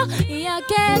嫌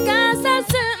気がさ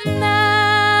すん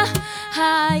だ。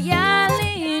流行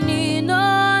りに乗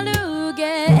る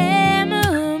ゲー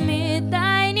ムみ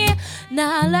たいに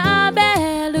並べ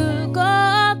る言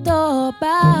葉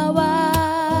は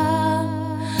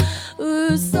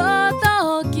嘘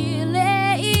ときれ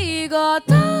い事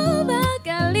ば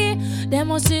かり。で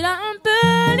も知らんぷ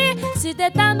りし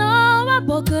てたのは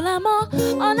僕らも同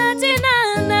じ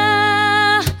なん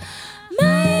だ。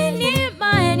前に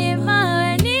前に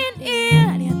前に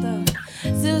ありがと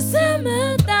う進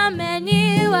むため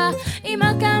には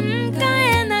今考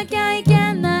えなきゃい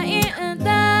けないん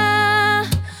だ。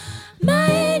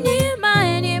前に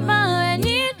前に前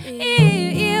に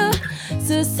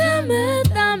進む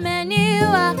ために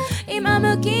は今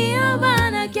向き合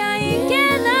わなきゃい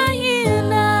けないん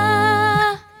だ。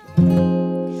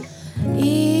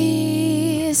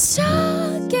一生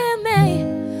懸命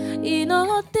祈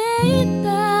っていた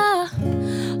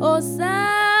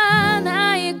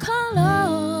幼い頃、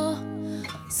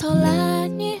空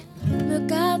に向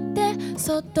かって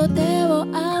そっと手を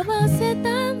合わせ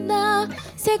たんだ。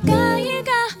世界が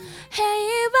平和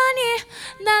に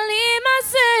なりま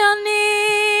すよ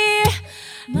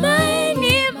うに。前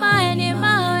に前に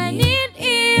前に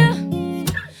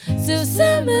進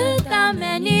むた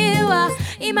めには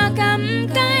今考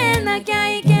えなきゃ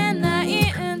いけな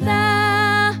いん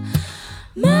だ。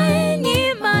前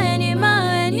に前に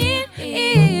前に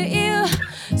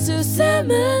進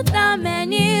むため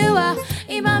には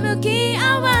今向き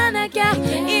合わなきゃ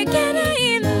いけな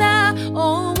いんだ。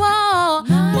Oh, oh.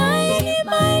 前に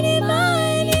前に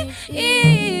前に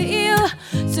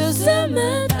進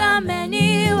むため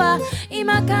には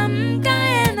今考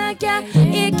えなきゃい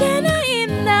けない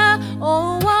んだ。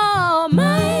Oh, oh.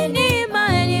 前に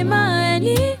前に前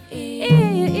に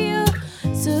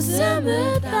進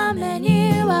むため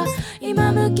には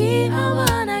今向き合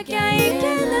わなきゃい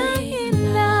けない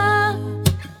んだ。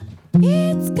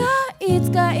いつかい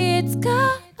つかいつか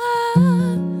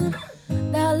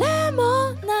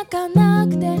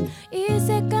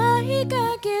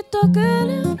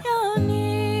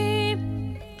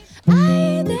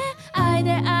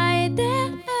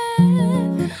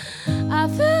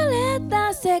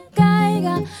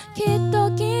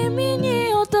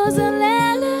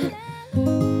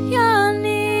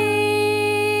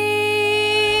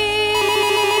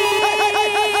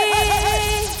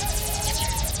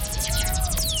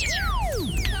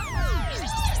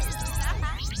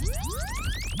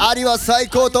アリは最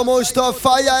高と思う人はフ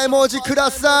ァイヤー絵文字く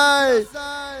ださい。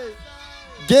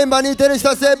現場にいてる人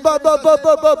はせボボボ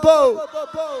ボボボ。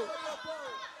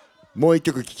もう一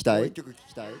曲聞きたい。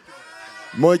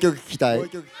もう一曲聞きたい。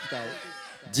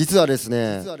実はです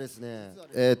ね、ちょ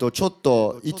っ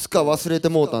といつか忘れて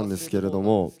もうたんですけれど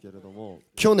も、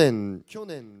去年フ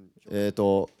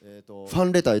ァ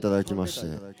ンレターいただきまして、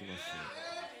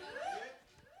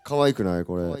可愛くない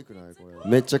これ。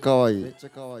めっちゃ可愛い。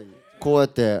こうやっ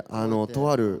て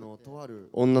とある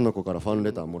女の子からファン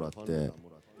レターもらって、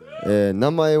名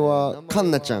前はカ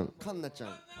ンナちゃん、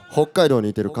北海道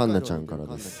にいてるカンナちゃんから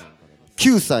です。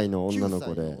9歳の女の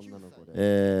子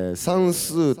で、算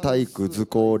数、体育、図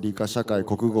工、理科、社会、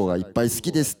国語がいっぱい好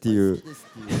きですっていう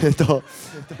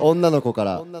女の子か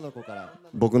ら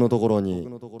僕のところにフ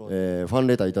ァン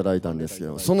レターいただいたんですけ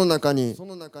ど、その中に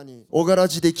オガラ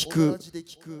ジで聴く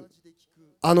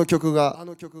あの曲が、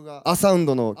アサウン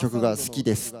ドの曲が好き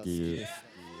ですっていう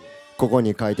ここ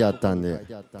に書いてあったんで、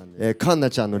カンナ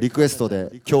ちゃんのリクエスト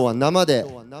で今日は生で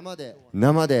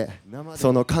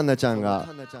そのカンナちゃんが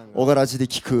オガラジで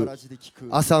聴く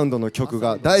アサウンドの曲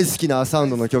が大好きなアサウ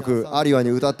ンドの曲、アリワに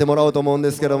歌ってもらおうと思うん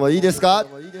ですけども、いいですか？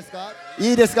いいで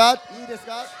すか？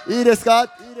いいですか？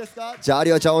じゃあア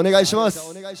リワちゃんお願いします。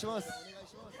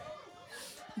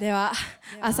では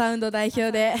アサウンド代表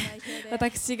で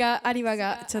私がアリワ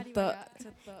がちょっと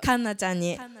カンナちゃん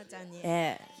に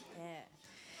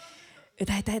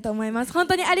歌いたいと思います。本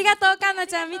当にありがとうカンナ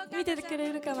ちゃん。見ててく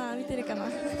れるかな？見てるかな？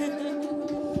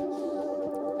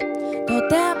と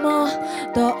ても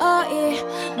遠い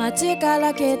街か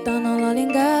ら来たのロリ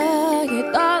ンが一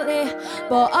人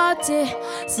ぼっち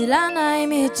知らない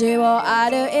道を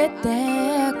歩い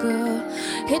てく。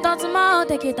一つ持っ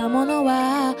てきたもの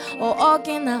は大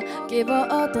きな希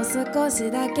望と少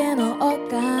しだけのお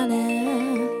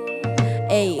金。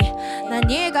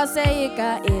何が正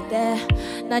解で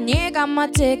何が間違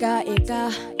いか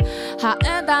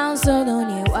判断する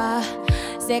には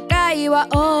世界は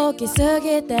大きす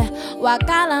ぎてわ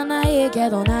からないけ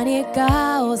ど、何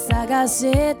かを探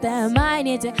して毎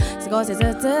日少し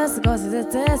ずつ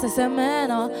進む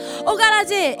の。オガラ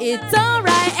ジ It's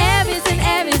alright everything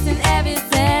everything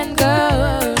everything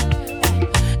good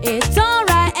It's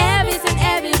alright everything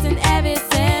everything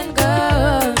everything good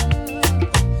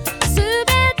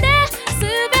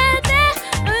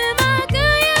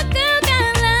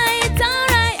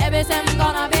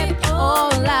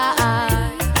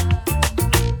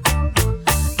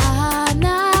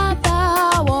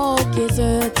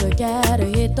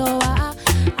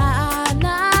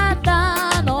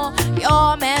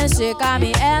しか見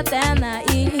えてない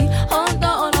本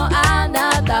当のあ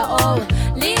なたを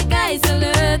理解す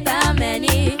るため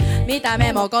に見た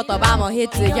目も言葉も必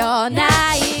要ない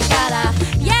から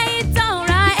Yeah, it's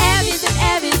alright everything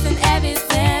everything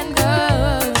everything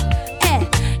good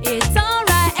It's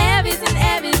alright everything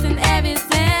everything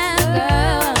everything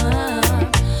good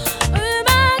う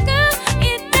まく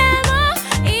いっても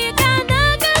いかな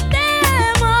くて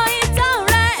も It's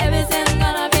alright everything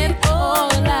gonna be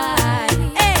alright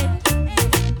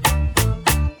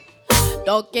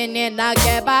時に泣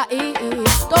けばいい時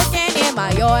に迷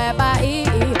えばいい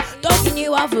時に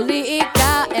は振り返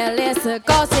り少し立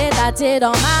ち止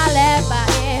まれば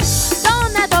いいど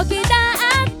んな時だ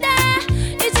って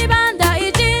一番大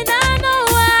事なの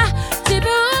は自分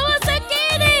を好き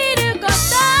でいること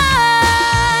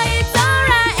It's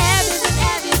alright everything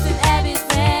everything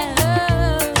everything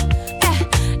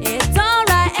It's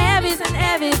alright everything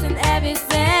everything everything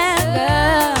good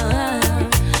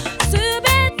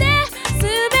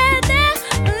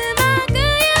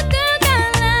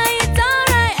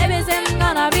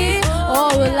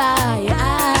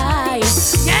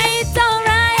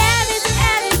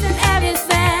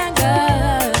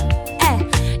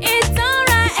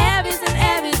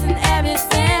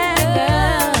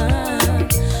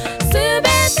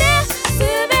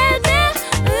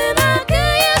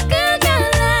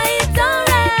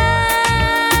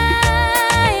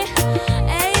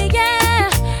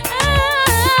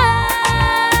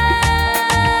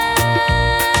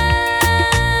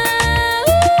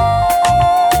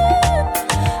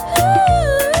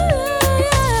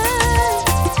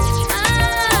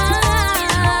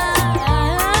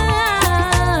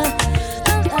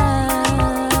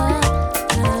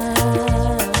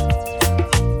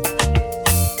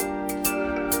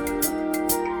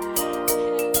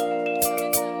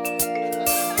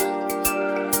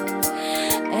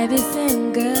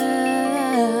Everything good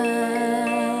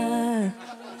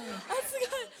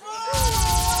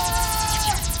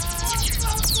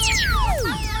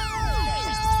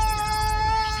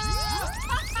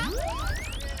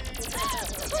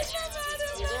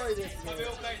あ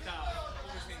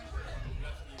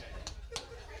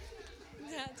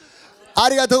あ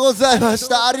りがとうございまし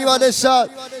た。アリワでした。ア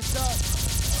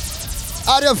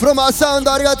リワ from our sound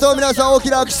ありがとう。皆さん大き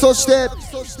な拍手。そして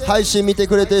配信見て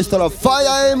くれてる人らファイ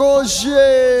アー絵文字。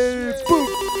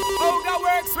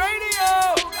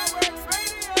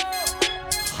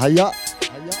早っ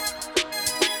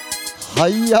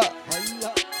早っ、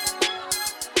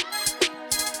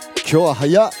今日は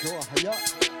早っ。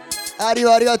アリ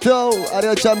ワありがとう。アリ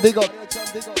ワちゃんビゴ。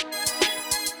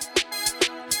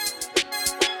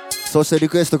そしてリ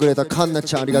クエストくれたカンナ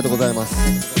ちゃんありがとうございます。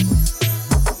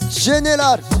ジェネ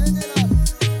ラル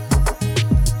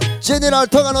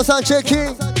戸賀野さんチェッキ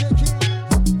ン。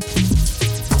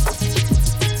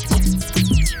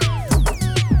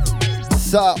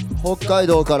さあ北海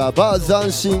道からバー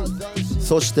斬新、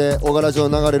そして小柄城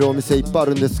流れるお店いっぱいあ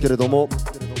るんですけれども、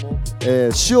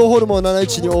塩ホルモン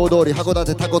712大通り、函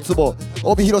館タコツボ、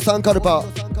帯広サンカルパ、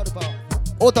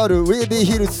小樽ウィービー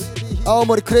ヒルズ、青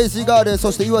森クレイジーガーデン、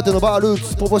そして岩手のバールー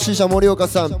ツ、ポポシーシャ盛岡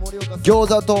さん、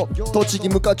餃子と栃木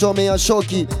無課長麺屋正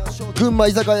気、群馬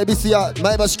居酒屋恵比寿屋、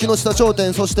前橋木下商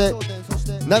店、そして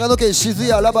長野県静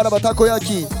屋ラバラバたこ焼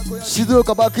き、静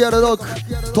岡バックヤードロック、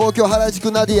東京原宿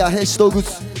ナディアヘッシュドグ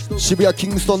ス、渋谷キ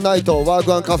ングストンナイトワー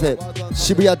クワンカフェ、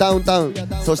渋谷ダウンタウン、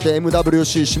そして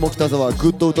MWC 下北沢グ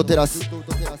ッドウッドテラス、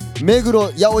目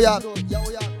黒八百屋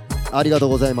ありがとう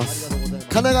ございます。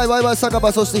神奈川ワイワイ酒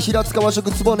場、そして平塚和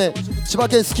食つぼね、千葉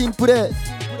県スキンプレ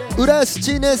イ、浦安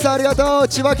チーネーさんありがとう。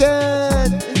千葉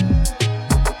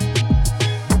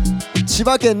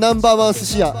県ナンバーワン寿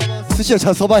司屋じ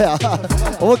ゃそば屋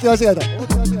思いっきり間違えた。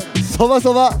そば寿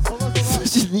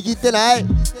司握ってない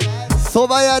そ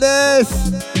ば屋で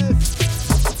す。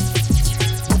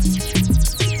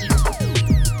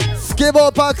スケボ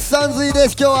ーパークサンズイで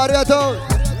す。今日はありがとう。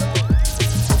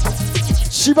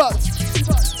千葉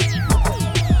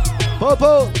ポーポ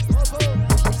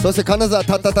ー、そして金沢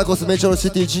タッタタコス、メチョロシ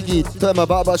ティジギー、富山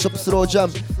バーバーショップスロージャ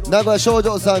ン、名古屋少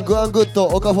女さん、グアングッド、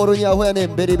オカフォルニアホヤネ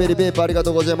ン、ベリベリベープありがと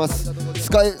うございます。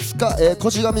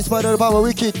腰紙スパイラルパーマウ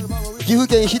ィキッ、岐阜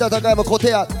県飛騨高山小手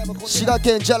屋、滋賀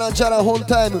県チャランチャランホン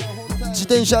タイム、自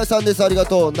転車屋さんです。ありが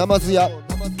とう。ナマズ屋、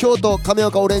京都亀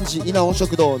岡オレンジ、稲穂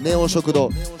食堂、ネオン食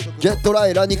堂、ゲットラ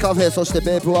イラニカフェ、そして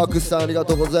ベープワークスさんありが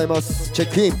とうございます。チェ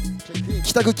ックイン。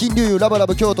北区金龍湯ラバラ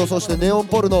ブ京都、そしてネオン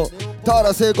ポルノ田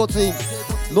原整骨院、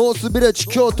ノースビレッジ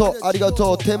京都ありが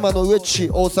とう。天満のウエッジ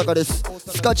大阪です。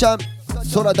スカちゃん、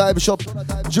空ダイブショ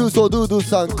ップ、重曹ドゥードゥ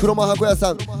さん、黒間箱屋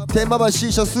さん、天満橋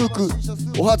C 社スーク、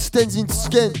お初天神土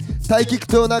県、大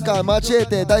菊豊中、マチエー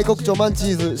テ、大黒町マンチ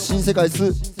ーズ、新世界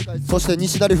ス、そして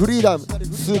西成フリーダム、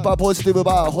スーパーポジティブ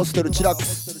バー、ホステルチラック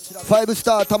ス、5ス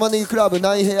ター玉ねぎクラブ、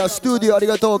ナインヘアスタジオあり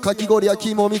がとう。かき氷焼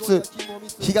き芋蜜、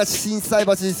東心斎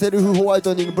橋セルフホワイ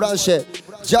トニングブランシェ、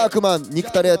ジャークマン、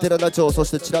肉タレや寺田町、そ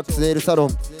してチラックスネイルサロ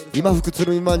ン、今福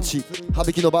鶴見マンチ、羽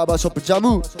引きのバーバーショップジャ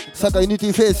ムー、坂ユニテ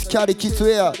ィフェイス、キャリキッズウ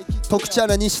ェア、徳茶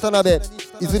屋西田辺、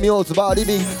泉大津バーリ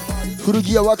ビング、古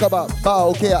着屋若葉バー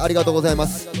オケアありがとうございま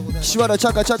す。岸和田チ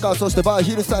ャカチャカ、そしてバー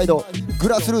ヒルサイド、グ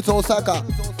ラスルーツ大阪、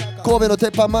神戸の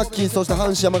鉄板マッキー、そして阪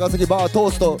神山ヶ崎バート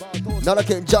ースト、奈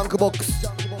良県ジャンクボックス、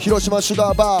広島シュ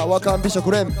ガーバーワカンビショク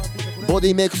レン、ボデ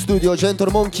ィメイクスタジオジェント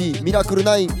ルモンキー、ミラクル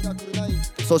9、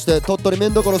そして鳥取め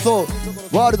んどころそう、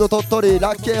ワールド鳥取、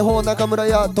ラッケーホー中村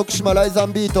屋、徳島ライザ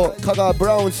ンビート、香川ブ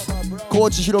ラウンズ、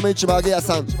高知広め市曲げ屋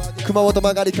さん、熊本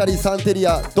曲がりカリサンテリ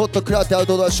ア、ドットクラテアウ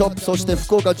トドアショップ、そして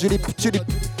福岡ジュリップチュリッ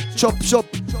プ、チョップショッ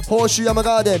プ、宝州山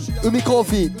ガーデン、海コー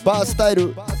ヒー、バースタイ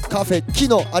ル、カフェキ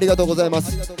ノありがとうございま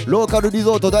す。ローカルリ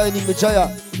ゾートダイニングジャヤ、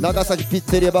長崎ピッ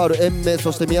ツェリアバール延命、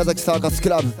そして宮崎サーカスク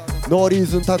ラブ、ノーリー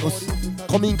ズンタコス、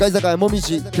古民家居酒屋もみ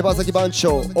じ、手羽先番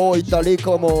長、大分リ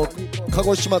コモ、鹿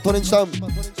児島トレンチタウン、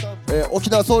沖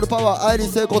縄ソウルパワー、アイリ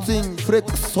ス整骨院、フレッ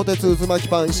クス、ソテツ渦巻き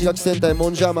パン、石垣戦隊モ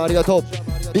ンジャーマありがとう。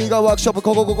ビーガンワークショップ、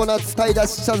ココココナッツ、タイだ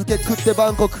し、茶漬け食ってバ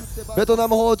ンコク、ベトナ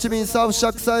ムホーチミン、サーフシャ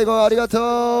ック最後ありがとう。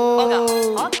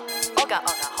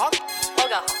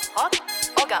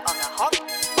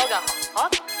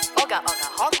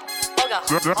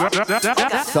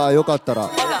さあよかったら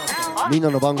みんな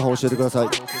の晩ご飯教えてください。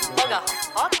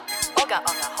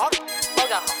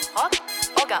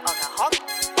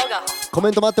コメ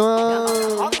ント待ってまー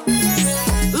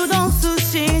す。うどん寿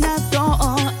司納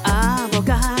豆アボ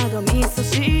カド味噌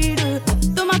汁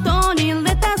トマトに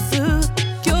レタス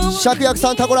シャクヤク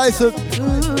さんタコライス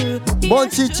モン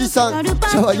チッチさんシ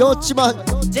ャワヨッチマン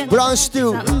ブラウンシュテ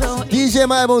ュー DJ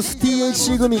マヤボンス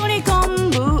THC 組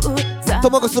ト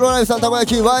モコスローライフさんたこ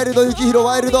焼きワイルドユキヒロ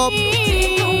ワイルド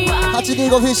825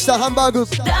フィッシュさんハンバーグ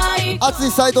厚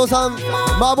井斉藤さん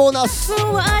麻婆ナス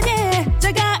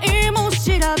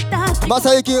正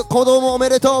幸子供おめ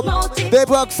でとう。ベー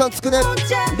プワークさんつくね、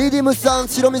リディムスさん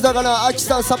白身魚、アキ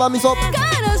さんサバ味噌、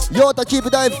ヨータキープ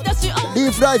ダイブ、リ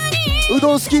ーフライフ、う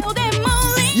どん好き、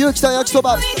ゆうきさん焼きそ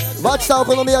ば、わちさんお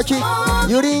好み焼き、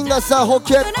ゆりんがさんホッ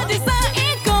ケ、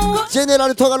ジェネラ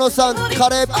ルトガノさんカ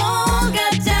レー、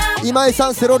今井さ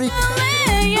んセロリ、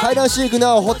ハイランシーグ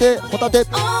ナーホタテ、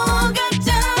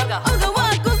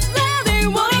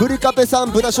フリカペさ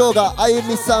ん豚生姜、あゆ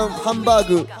みさんハンバー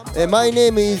グ、マイネ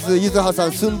ームイズゆずはさ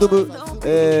んスンドゥブ、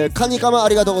カニカマあ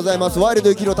りがとうございます。ワイルド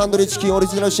ユキのタンドリーチキンオリ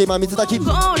ジナルシェイマー水炊き、シ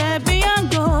ュ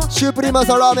ープリーマン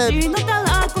さんラーメン、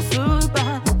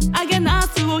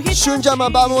シュンジャマ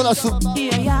ンバーモーナス、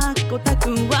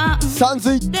サン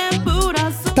ズイ、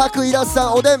タクイラスさ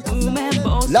んおでん、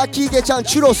ラッキーゲちゃん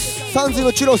チュロス、サンズイ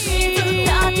のチュロス、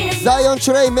ザイオンチ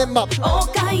ュレイメンマ、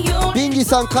ビンギ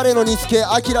さんカレーの煮付け、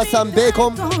アキラさんベーコ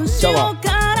ンシャワ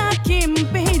ー、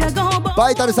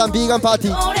バイタルさんビーガンパーテ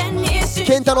ィー、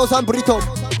ケンタロウさんブリトン、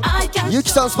ユ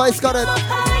キさんスパイスカレー、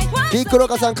ビッグロ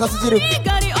カさんカス汁、ジ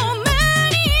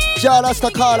ャーラスタ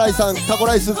カーライさんタコ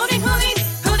ライス、ハ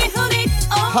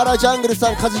ラジャングル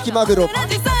さんカジキマグロ、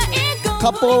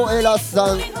カポエラス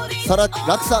さんサラ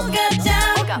ラクサ、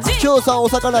キョウさんお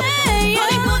魚、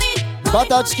バ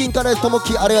ターチキンカレーとも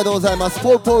きありがとうございます。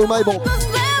ポーポーうまい棒、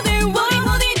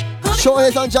翔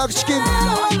平さんジャークチキン、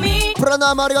プラ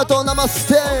ナーもありがとう。ナマス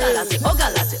テオガ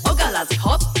ラジホ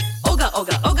ッオ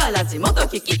ガラジもっと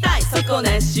聞きたい。そこ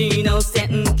ねしの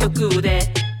選曲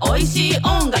で美味しい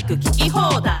音楽聴き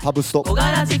放題。ハブストオガ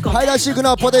ラジコメハイラシグ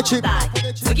ナーポテチ、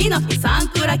次の日サン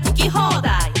クラ聴き放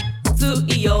題。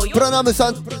水曜プラナムさ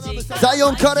んザイ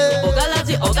オンカレー、オガ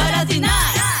ラジない。フ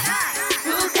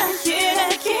カヒレ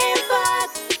キンパ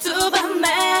ツバ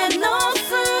メの巣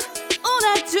オ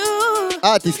ナチュ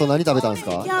アーティスト何食べたんです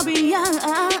か？ヤビヤン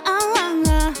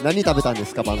何食べたんで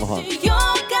すか？晩ご飯ヨガ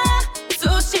寿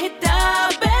司食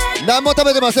べ何も食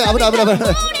べてません。危ない危ない危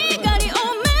ない。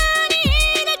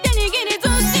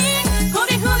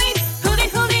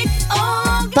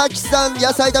タキさん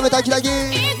野菜炒め炊き炊き、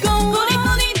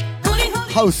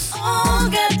ハウスハ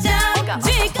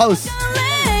ウス、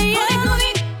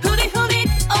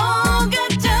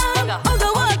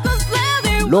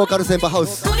ローカル先輩ハウ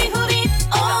ス、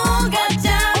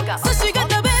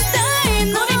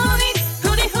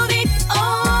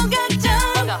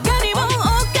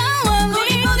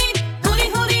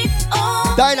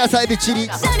ダイナサイビチリ、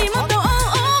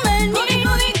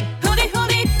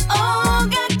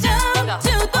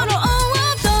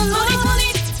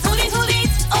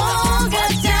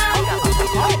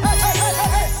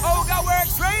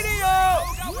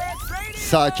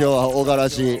さあ今日は小柄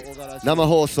寺生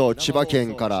放送千葉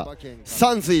県から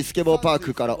サンズイスケボーパー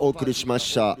クからお送りしま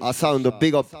したアサウンドビ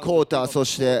ッグアップコーター、そ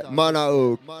してマナ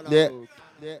ウで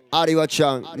アリワち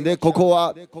ゃんで、ここ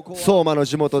は相馬の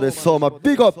地元です。相馬ビ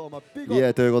ッグアップイ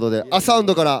エーということで、アサウン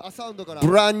ドから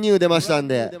ブランニュー出ましたん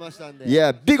で、イエ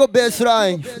ービッグアップベースラ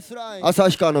イン、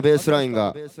旭川のベースライン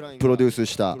がプロデュース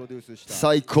した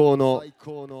最高の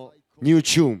ニュー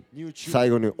チューン最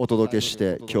後にお届けし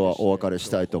て今日はお別れし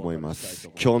たいと思います。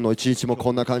今日の一日も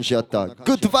こんな感じやった。グ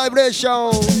ッドバイブレーショ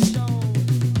ン、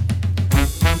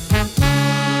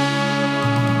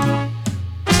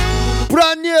ブ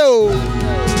ランニュ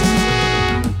ー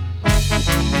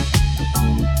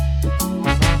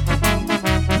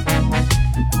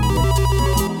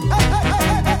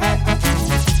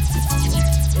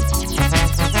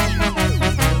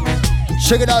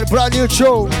Check it out, brand new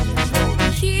show.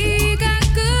 日が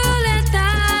暮れた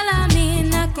らみん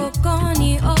なここ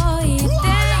に置いてよ。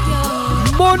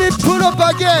Money put up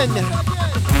again.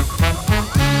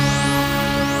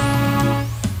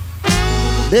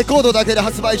 レコードだけで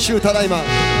発売中、ただいま。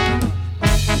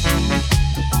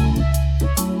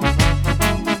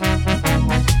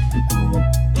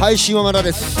配信はまだ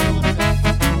です。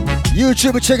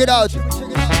YouTube check it out.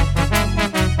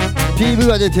 PV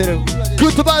が出てる。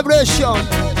Good vibration.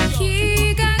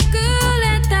 日が暮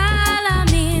れたら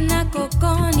みんなこ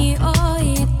こに置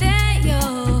いて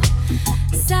よ。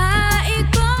最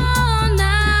高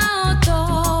な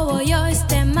音を用意し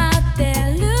て待って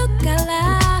るか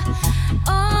ら、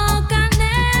お金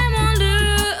もル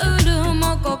ール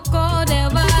もここで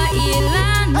はい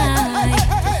らない。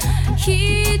必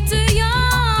要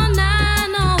な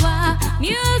のはミ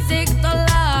ュージックと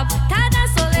ラブ、ただ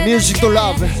それだけ。ミュージックと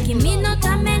ラブ。君の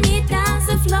ためにダン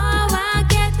スフロア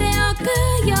開けておく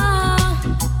よ。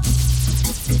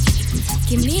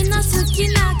君の好き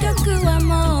な曲は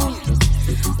もう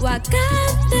分かって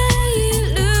い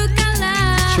るから、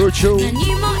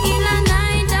何もいら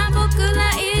ないんだ僕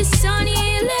ら一緒にい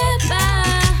れば。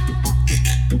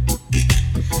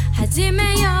始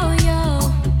めようよ。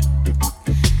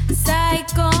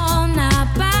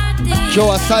今日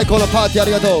は最高のパーティーあ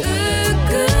りがとう。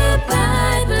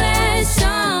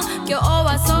今日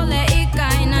はそれ以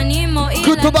外何もいらない。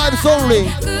 Good vibes only。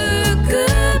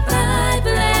 Good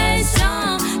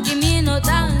vibration。 君の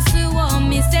ダンスを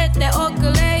見せてお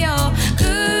くれよ。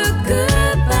 Good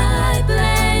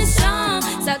vibration。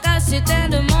 探して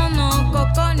るものこ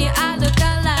こにある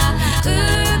から。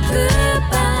 Good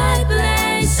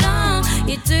vibration。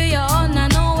 必要な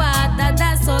のはた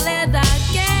だそれだけ。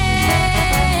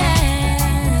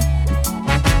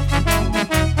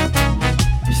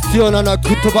必要なのは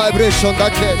グッドバイブレーション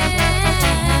だけ。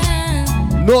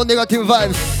 No negative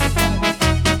vibes。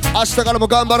 明日からも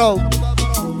頑張ろう。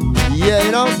 Yeah,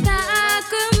 you know。 たく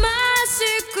ま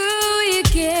しく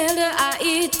生きるあ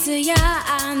いつや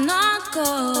あの子。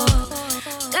頑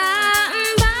張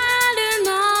る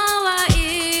のは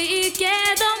いいけど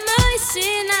無理し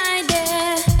ないで。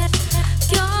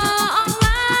今日は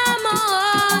も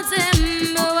う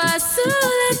全部忘れ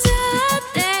ちゃっ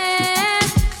て。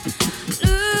ルー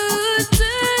ツ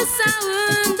サウ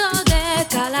ンドで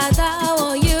体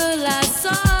を揺らそ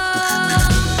う。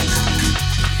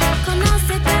この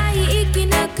世界生き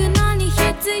抜くのに必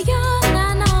要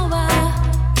なのは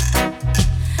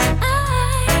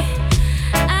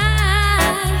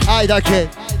愛だけ。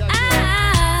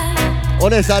お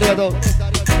姉さんありがとう。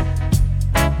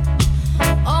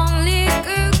 Only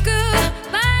good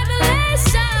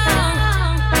vibration。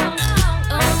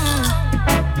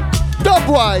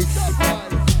 Dubwise。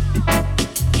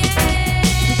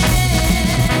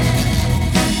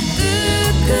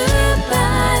 Good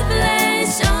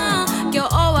vibration。 今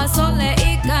日はそれ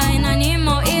以外何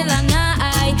もいら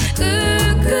ない。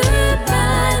 Good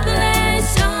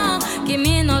vibration。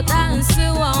 君のダンス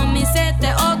を見せ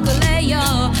ておくれよ。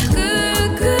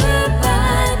 Good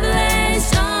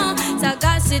vibration。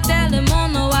 探してるも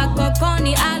のはここ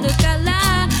にあるか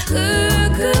ら。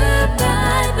 Good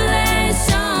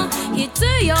vibration。 必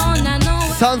要なのは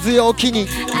サンズイお気に。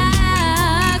 Good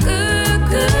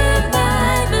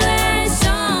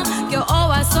vibration。 今日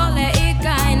はそれ以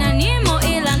外何も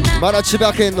いらない。まだ千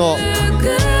葉県の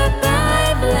Good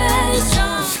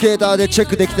vibration。 スケーターでチェッ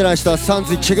クできてない人はサン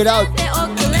ズイチェックイットアウト。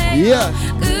 Yeah。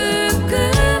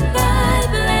 Good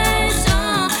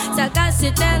vibration。 探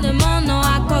してるもの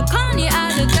はここにあ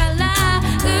るから。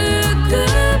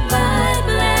 Good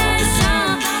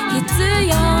vibration。 必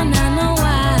要なのは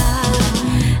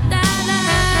ただ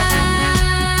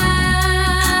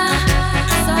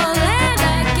それだ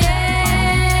け。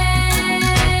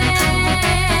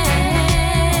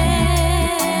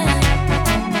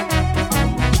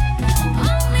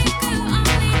Only good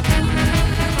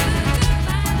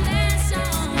vibration。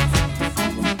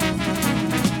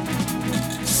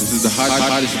 This is the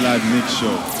hottest live mix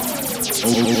show.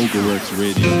 OGAWORKS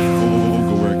Radio.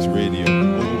 OGAWORKS Radio. OGAWORKS Radio.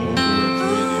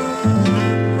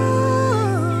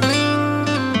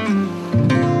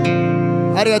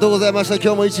 ありがとうございました。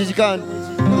今日も1時間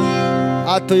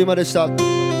あっという間でした。4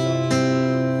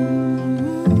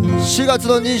月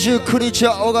の29日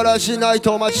はオガラジナイ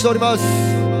トお待ちしております。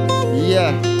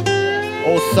Yeah。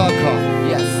 大阪。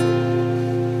 Yes。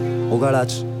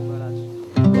 OGAWORKS。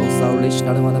 Those are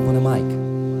original one upon the mic。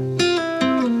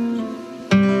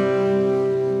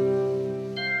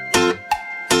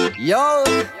 Yo!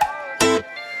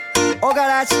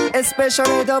 OGAWORKS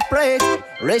especially the plate.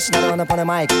 Original one upon the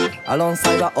mic.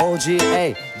 Alongside the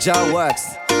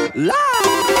OGAWORKS. Live!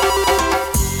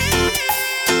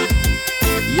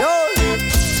 Yo!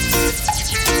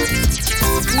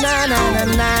 Na na na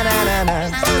na na na na.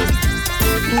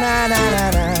 Na na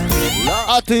na na.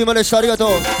 あっという間でした。ありがと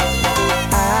う。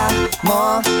ああ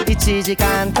もう1時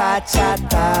間経っちゃっ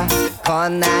た。こ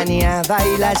んなにヤバ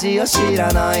いラジオ知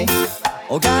らない。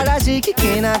オガラジ聞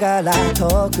きながら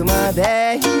遠くま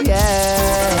で、yeah。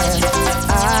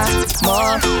 ああ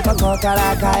もうここか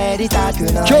ら帰りたく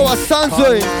ない。今日はサンズイ。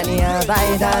こんなにヤバ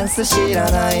いダンス知ら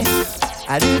ない。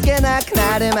歩けなく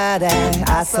なるまで遊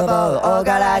ぼうオ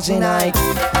ガラジナイト。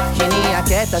日に焼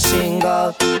けた信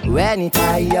号上に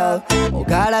太陽。オ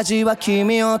ガラジは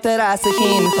君を照らす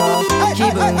ヒント。気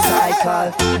分最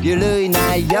高ゆるい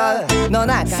内容の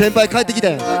中に先輩帰ってき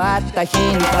てあったヒ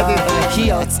ント。火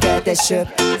をつけてシュ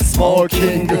ッスモーキ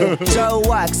ング。超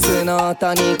ワックスの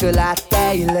音に食らっ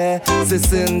ている。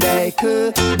進んでい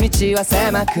く道は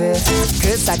狭く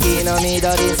草木の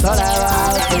緑空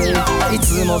は青く。い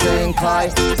つも全開はい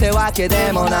ってわけ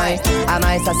でもない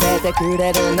甘えさせてく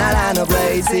れるならのブ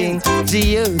レイジング自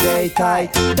由でいたい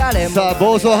誰もさあ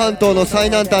房総半島の最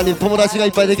南端に友達がい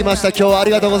っぱいできました。今日はあり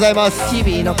がとうございます。日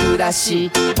々の暮らし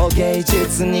を芸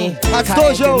術に初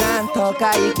登場なんと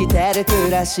か生きてる暮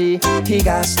らし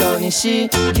東と西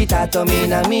北と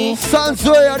南サンズ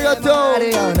イありがとう。あ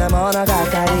るような物語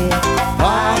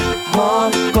ああも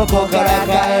うここから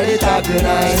帰りたく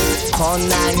ないこん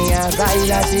なに浅い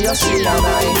ラジオ知ら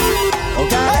ないおが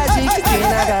らじ聞き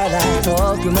ながら遠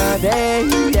くまで、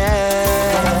yeah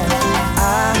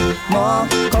ああもう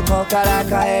ここから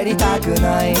帰りたく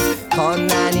ないこん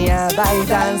なにヤバい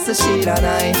ダンス知ら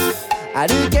ない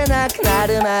歩けなくな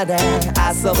るまで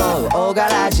遊ぼうおが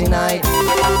らじない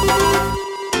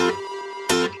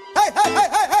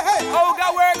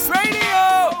OGAWORKS Radio!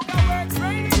「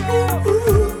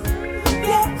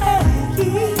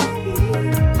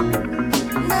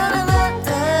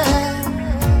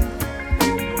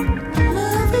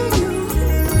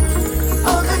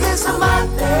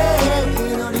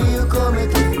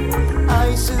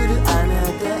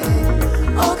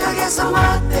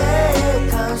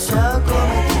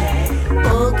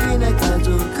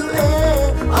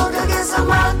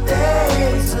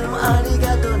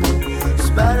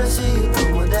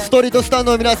ストリートスタン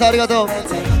ドの皆さんありがとう。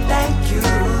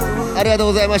ありがとう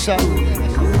ございました。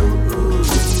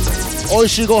おい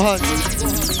しいご飯いつ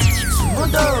も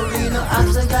通りの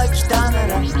朝が来たな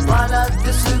ら笑っ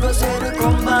て過ごせる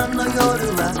今晩の夜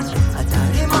は当た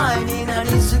り前になり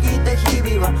すぎた日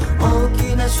々は大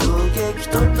きな衝撃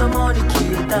とともに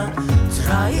消えた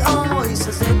辛い思い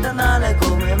させたなら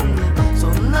ごめんねそ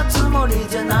んなつもり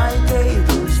じゃないけ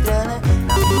どしてね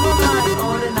なんもない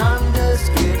俺なんです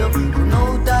けどこ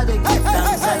の歌で決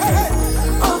断され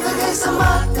おかげさ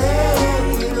まで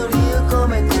祈りを込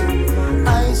めて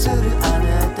愛するあな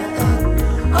たへ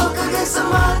おかげさ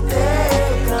まで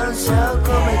感謝を込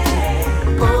めて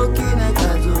大きな家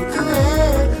族へ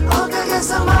おかげさ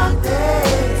まで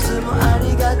いつもあ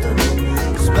りがとうね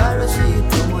素晴らしい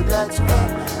友達へ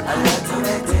改め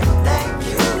て Thank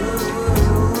you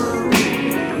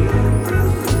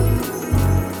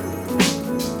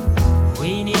不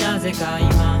意になぜか今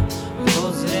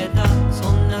訪れた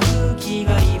そんな空気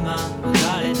が今流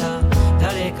れた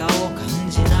誰かを感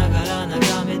じながら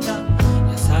眺めた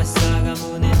優しさが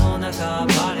胸の中暴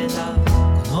れた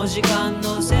この時間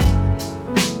のせいこ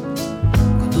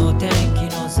の天気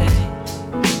のせい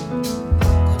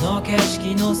この景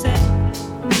色のせいこ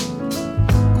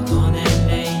の年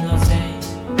齢のせい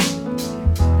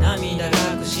涙隠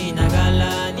しなが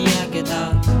らにやけ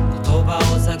た言葉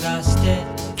を探して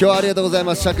今日はありがとうござい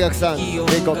ます。芍薬さんベ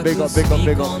コベコベコ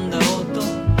ベコ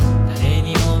誰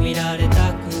にも見られ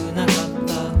たくなかっ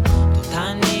た途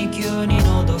端に急に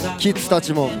喉がキッズた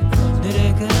ちも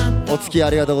お付き合いあ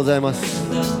りがとうございます。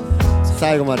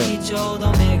最後まで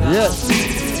Yes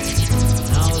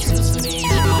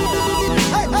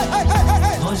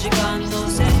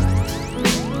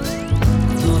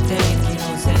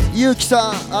ゆうき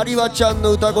さん、ありわちゃん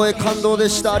の歌声感動で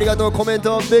した。ありがとう。コメン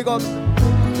トベコ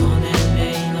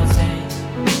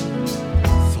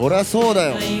そりゃそうだ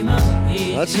よ間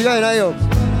違いないよ。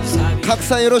拡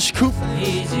散よろしく今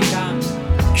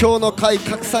日の回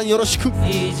拡散よろしく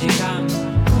いい時間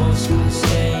もしかし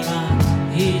て今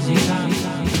いい時間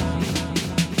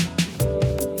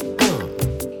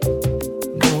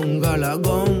ゴンガラ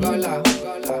ゴンガラ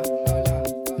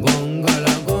ゴンガラ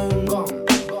ゴンゴン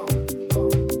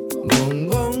ゴン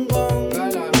ゴンゴ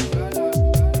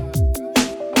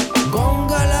ン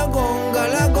ガラゴンガ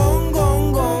ラゴンガラゴンゴ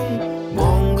ンゴンゴ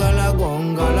ンガラゴ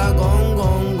ンガラゴンゴ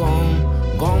ンゴ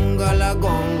ンゴンガラゴ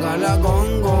ンガラゴ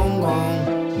ンゴンゴン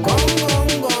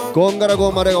ゴンガラゴ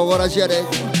ンまでがおがらしやで。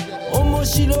面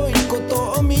白いこ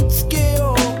とを見つけ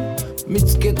よう見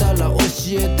つけたら教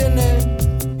えてね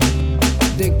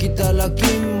できたら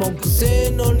金木犀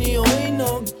の匂い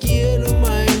の消える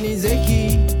前にぜ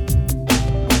ひ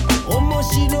面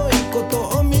白いこ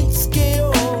とを見つけ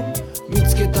よう見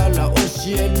つけたら教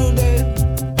えるで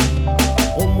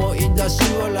思い出し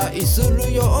笑いす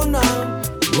るようなワ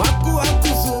クワク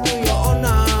するよう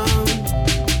な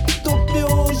突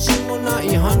拍子もな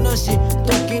い話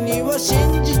時には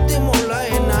信じてもらえ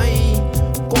ない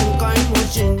今回も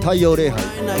信じてもら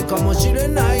えないかもしれ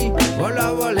ない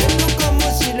笑われるかも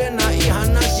しれない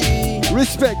話リ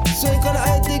スペクトそれから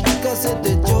あえて聞かせ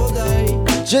てちょうだい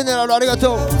ジェネラルありが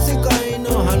とう。世界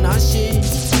の話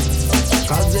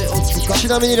風をつかち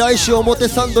なみに来週表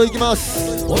参道行きま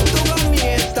す。音が見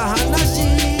えた話リ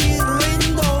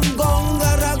ンドンゴン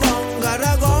ガラゴンガ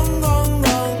ラゴンゴンゴ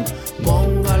ンゴ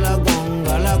ンガラゴン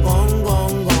ガラゴンゴ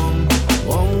ンゴン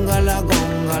ゴンガラゴ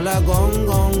ンガラゴン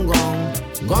ゴンゴン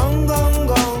ゴンゴン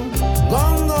ゴンゴ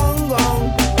ンゴンゴン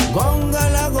ゴンガ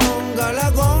ラゴンガ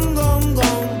ラゴンゴンゴン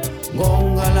ゴ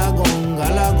ンガラゴンガ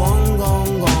ラゴンゴ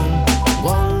ンゴン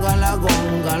ゴンガラゴン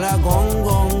ガラゴン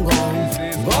ゴンゴンゴンガラゴン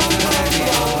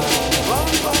ゴ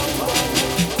ンゴンゴン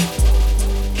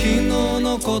昨日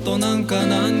のことなんか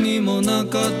何にもな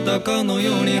かったかの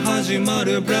ように始ま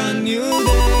るブランニューデイ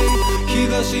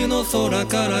東の空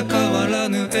から変わら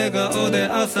ぬ笑顔で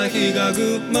朝日がグ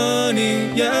ッマー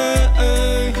ニング、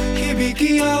yeah、響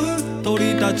き合う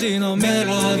鳥たちのメ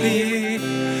ロディ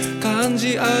ー感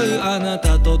じ合うあな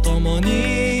たと共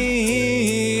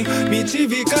に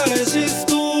導かれしス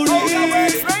トーリー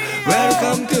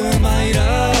Welcome to my life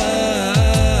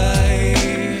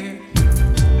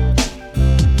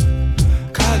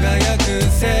輝く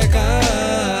世界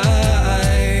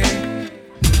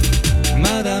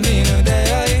まだ見ぬ出会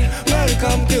い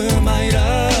Welcome to my life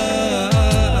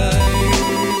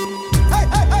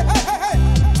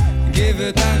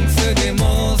Give thanks to the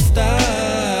most high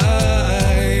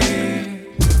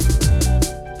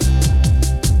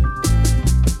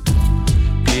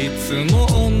いつも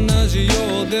同じよ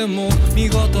うでも見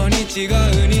事に違う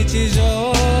日常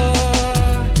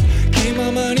気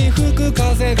ままに吹く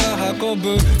風が運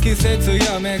ぶ季節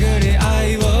や巡り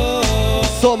愛を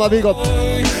相馬ビッグアップ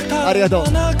ありがとう。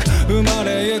生ま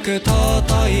れゆく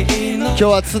尊い命今日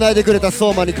は繋いでくれた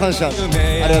相馬に感謝あり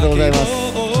がとうございます。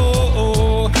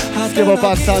スケボー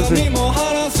パークサンズイ Welcome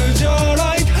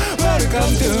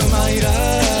to my life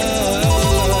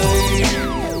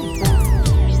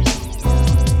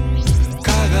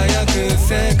輝く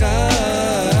世界、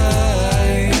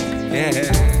yeah、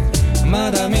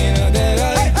まだ見ぬ出会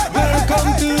い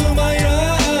Welcome to my life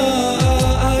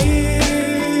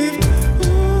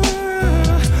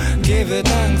Give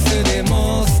thanks to the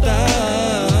most high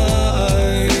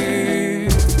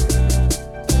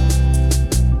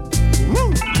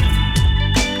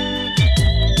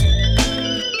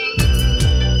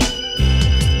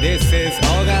This is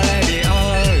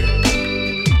OGAWORKS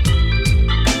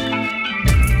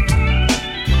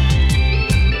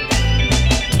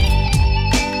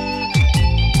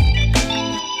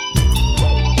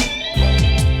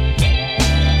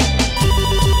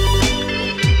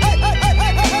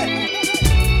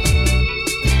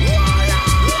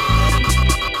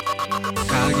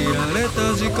限られ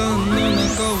た時間の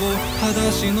中を裸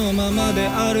足のままで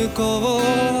歩こう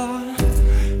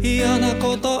嫌な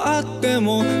ことあって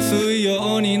も水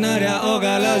曜になりゃオ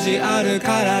ガラジある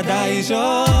から大丈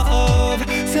夫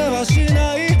世話し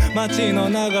ない街の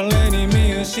流れに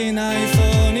見失い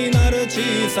そうになる小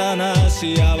さな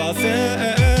幸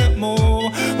せ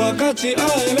も分かち合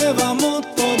えればもっと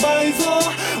倍増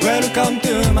Welcome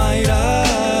to my life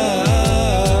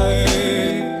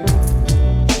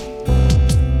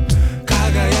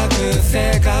輝く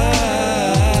世界、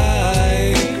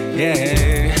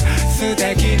yeah、素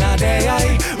敵な出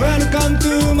会い Welcome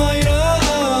to my life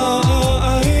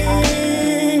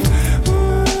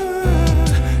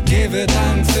Give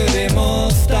thanks to the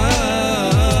most high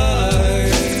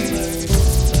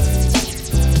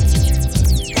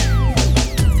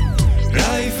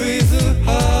Life is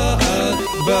hard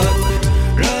but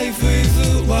life is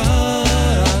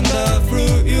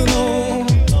wonderful you know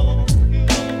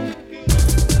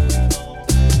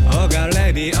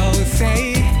Already all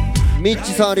say ミッ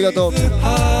チさんありがとう。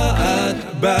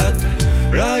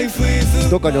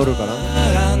どっかにおるかな。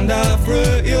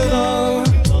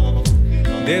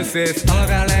 This is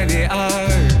already art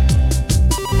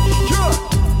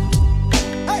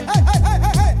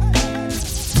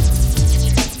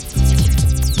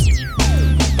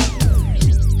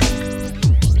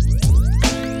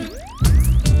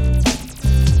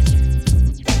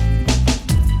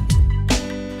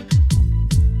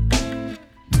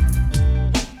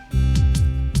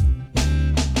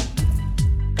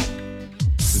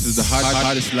This is the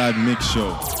hottest live mix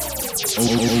show.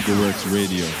 OGAWORKS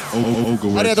Radio.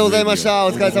 OGAWORKS ありがとうございました。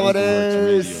お疲れ様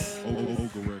です。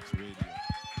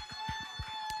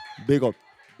ビッグアップ。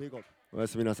おや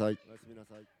すみなさい。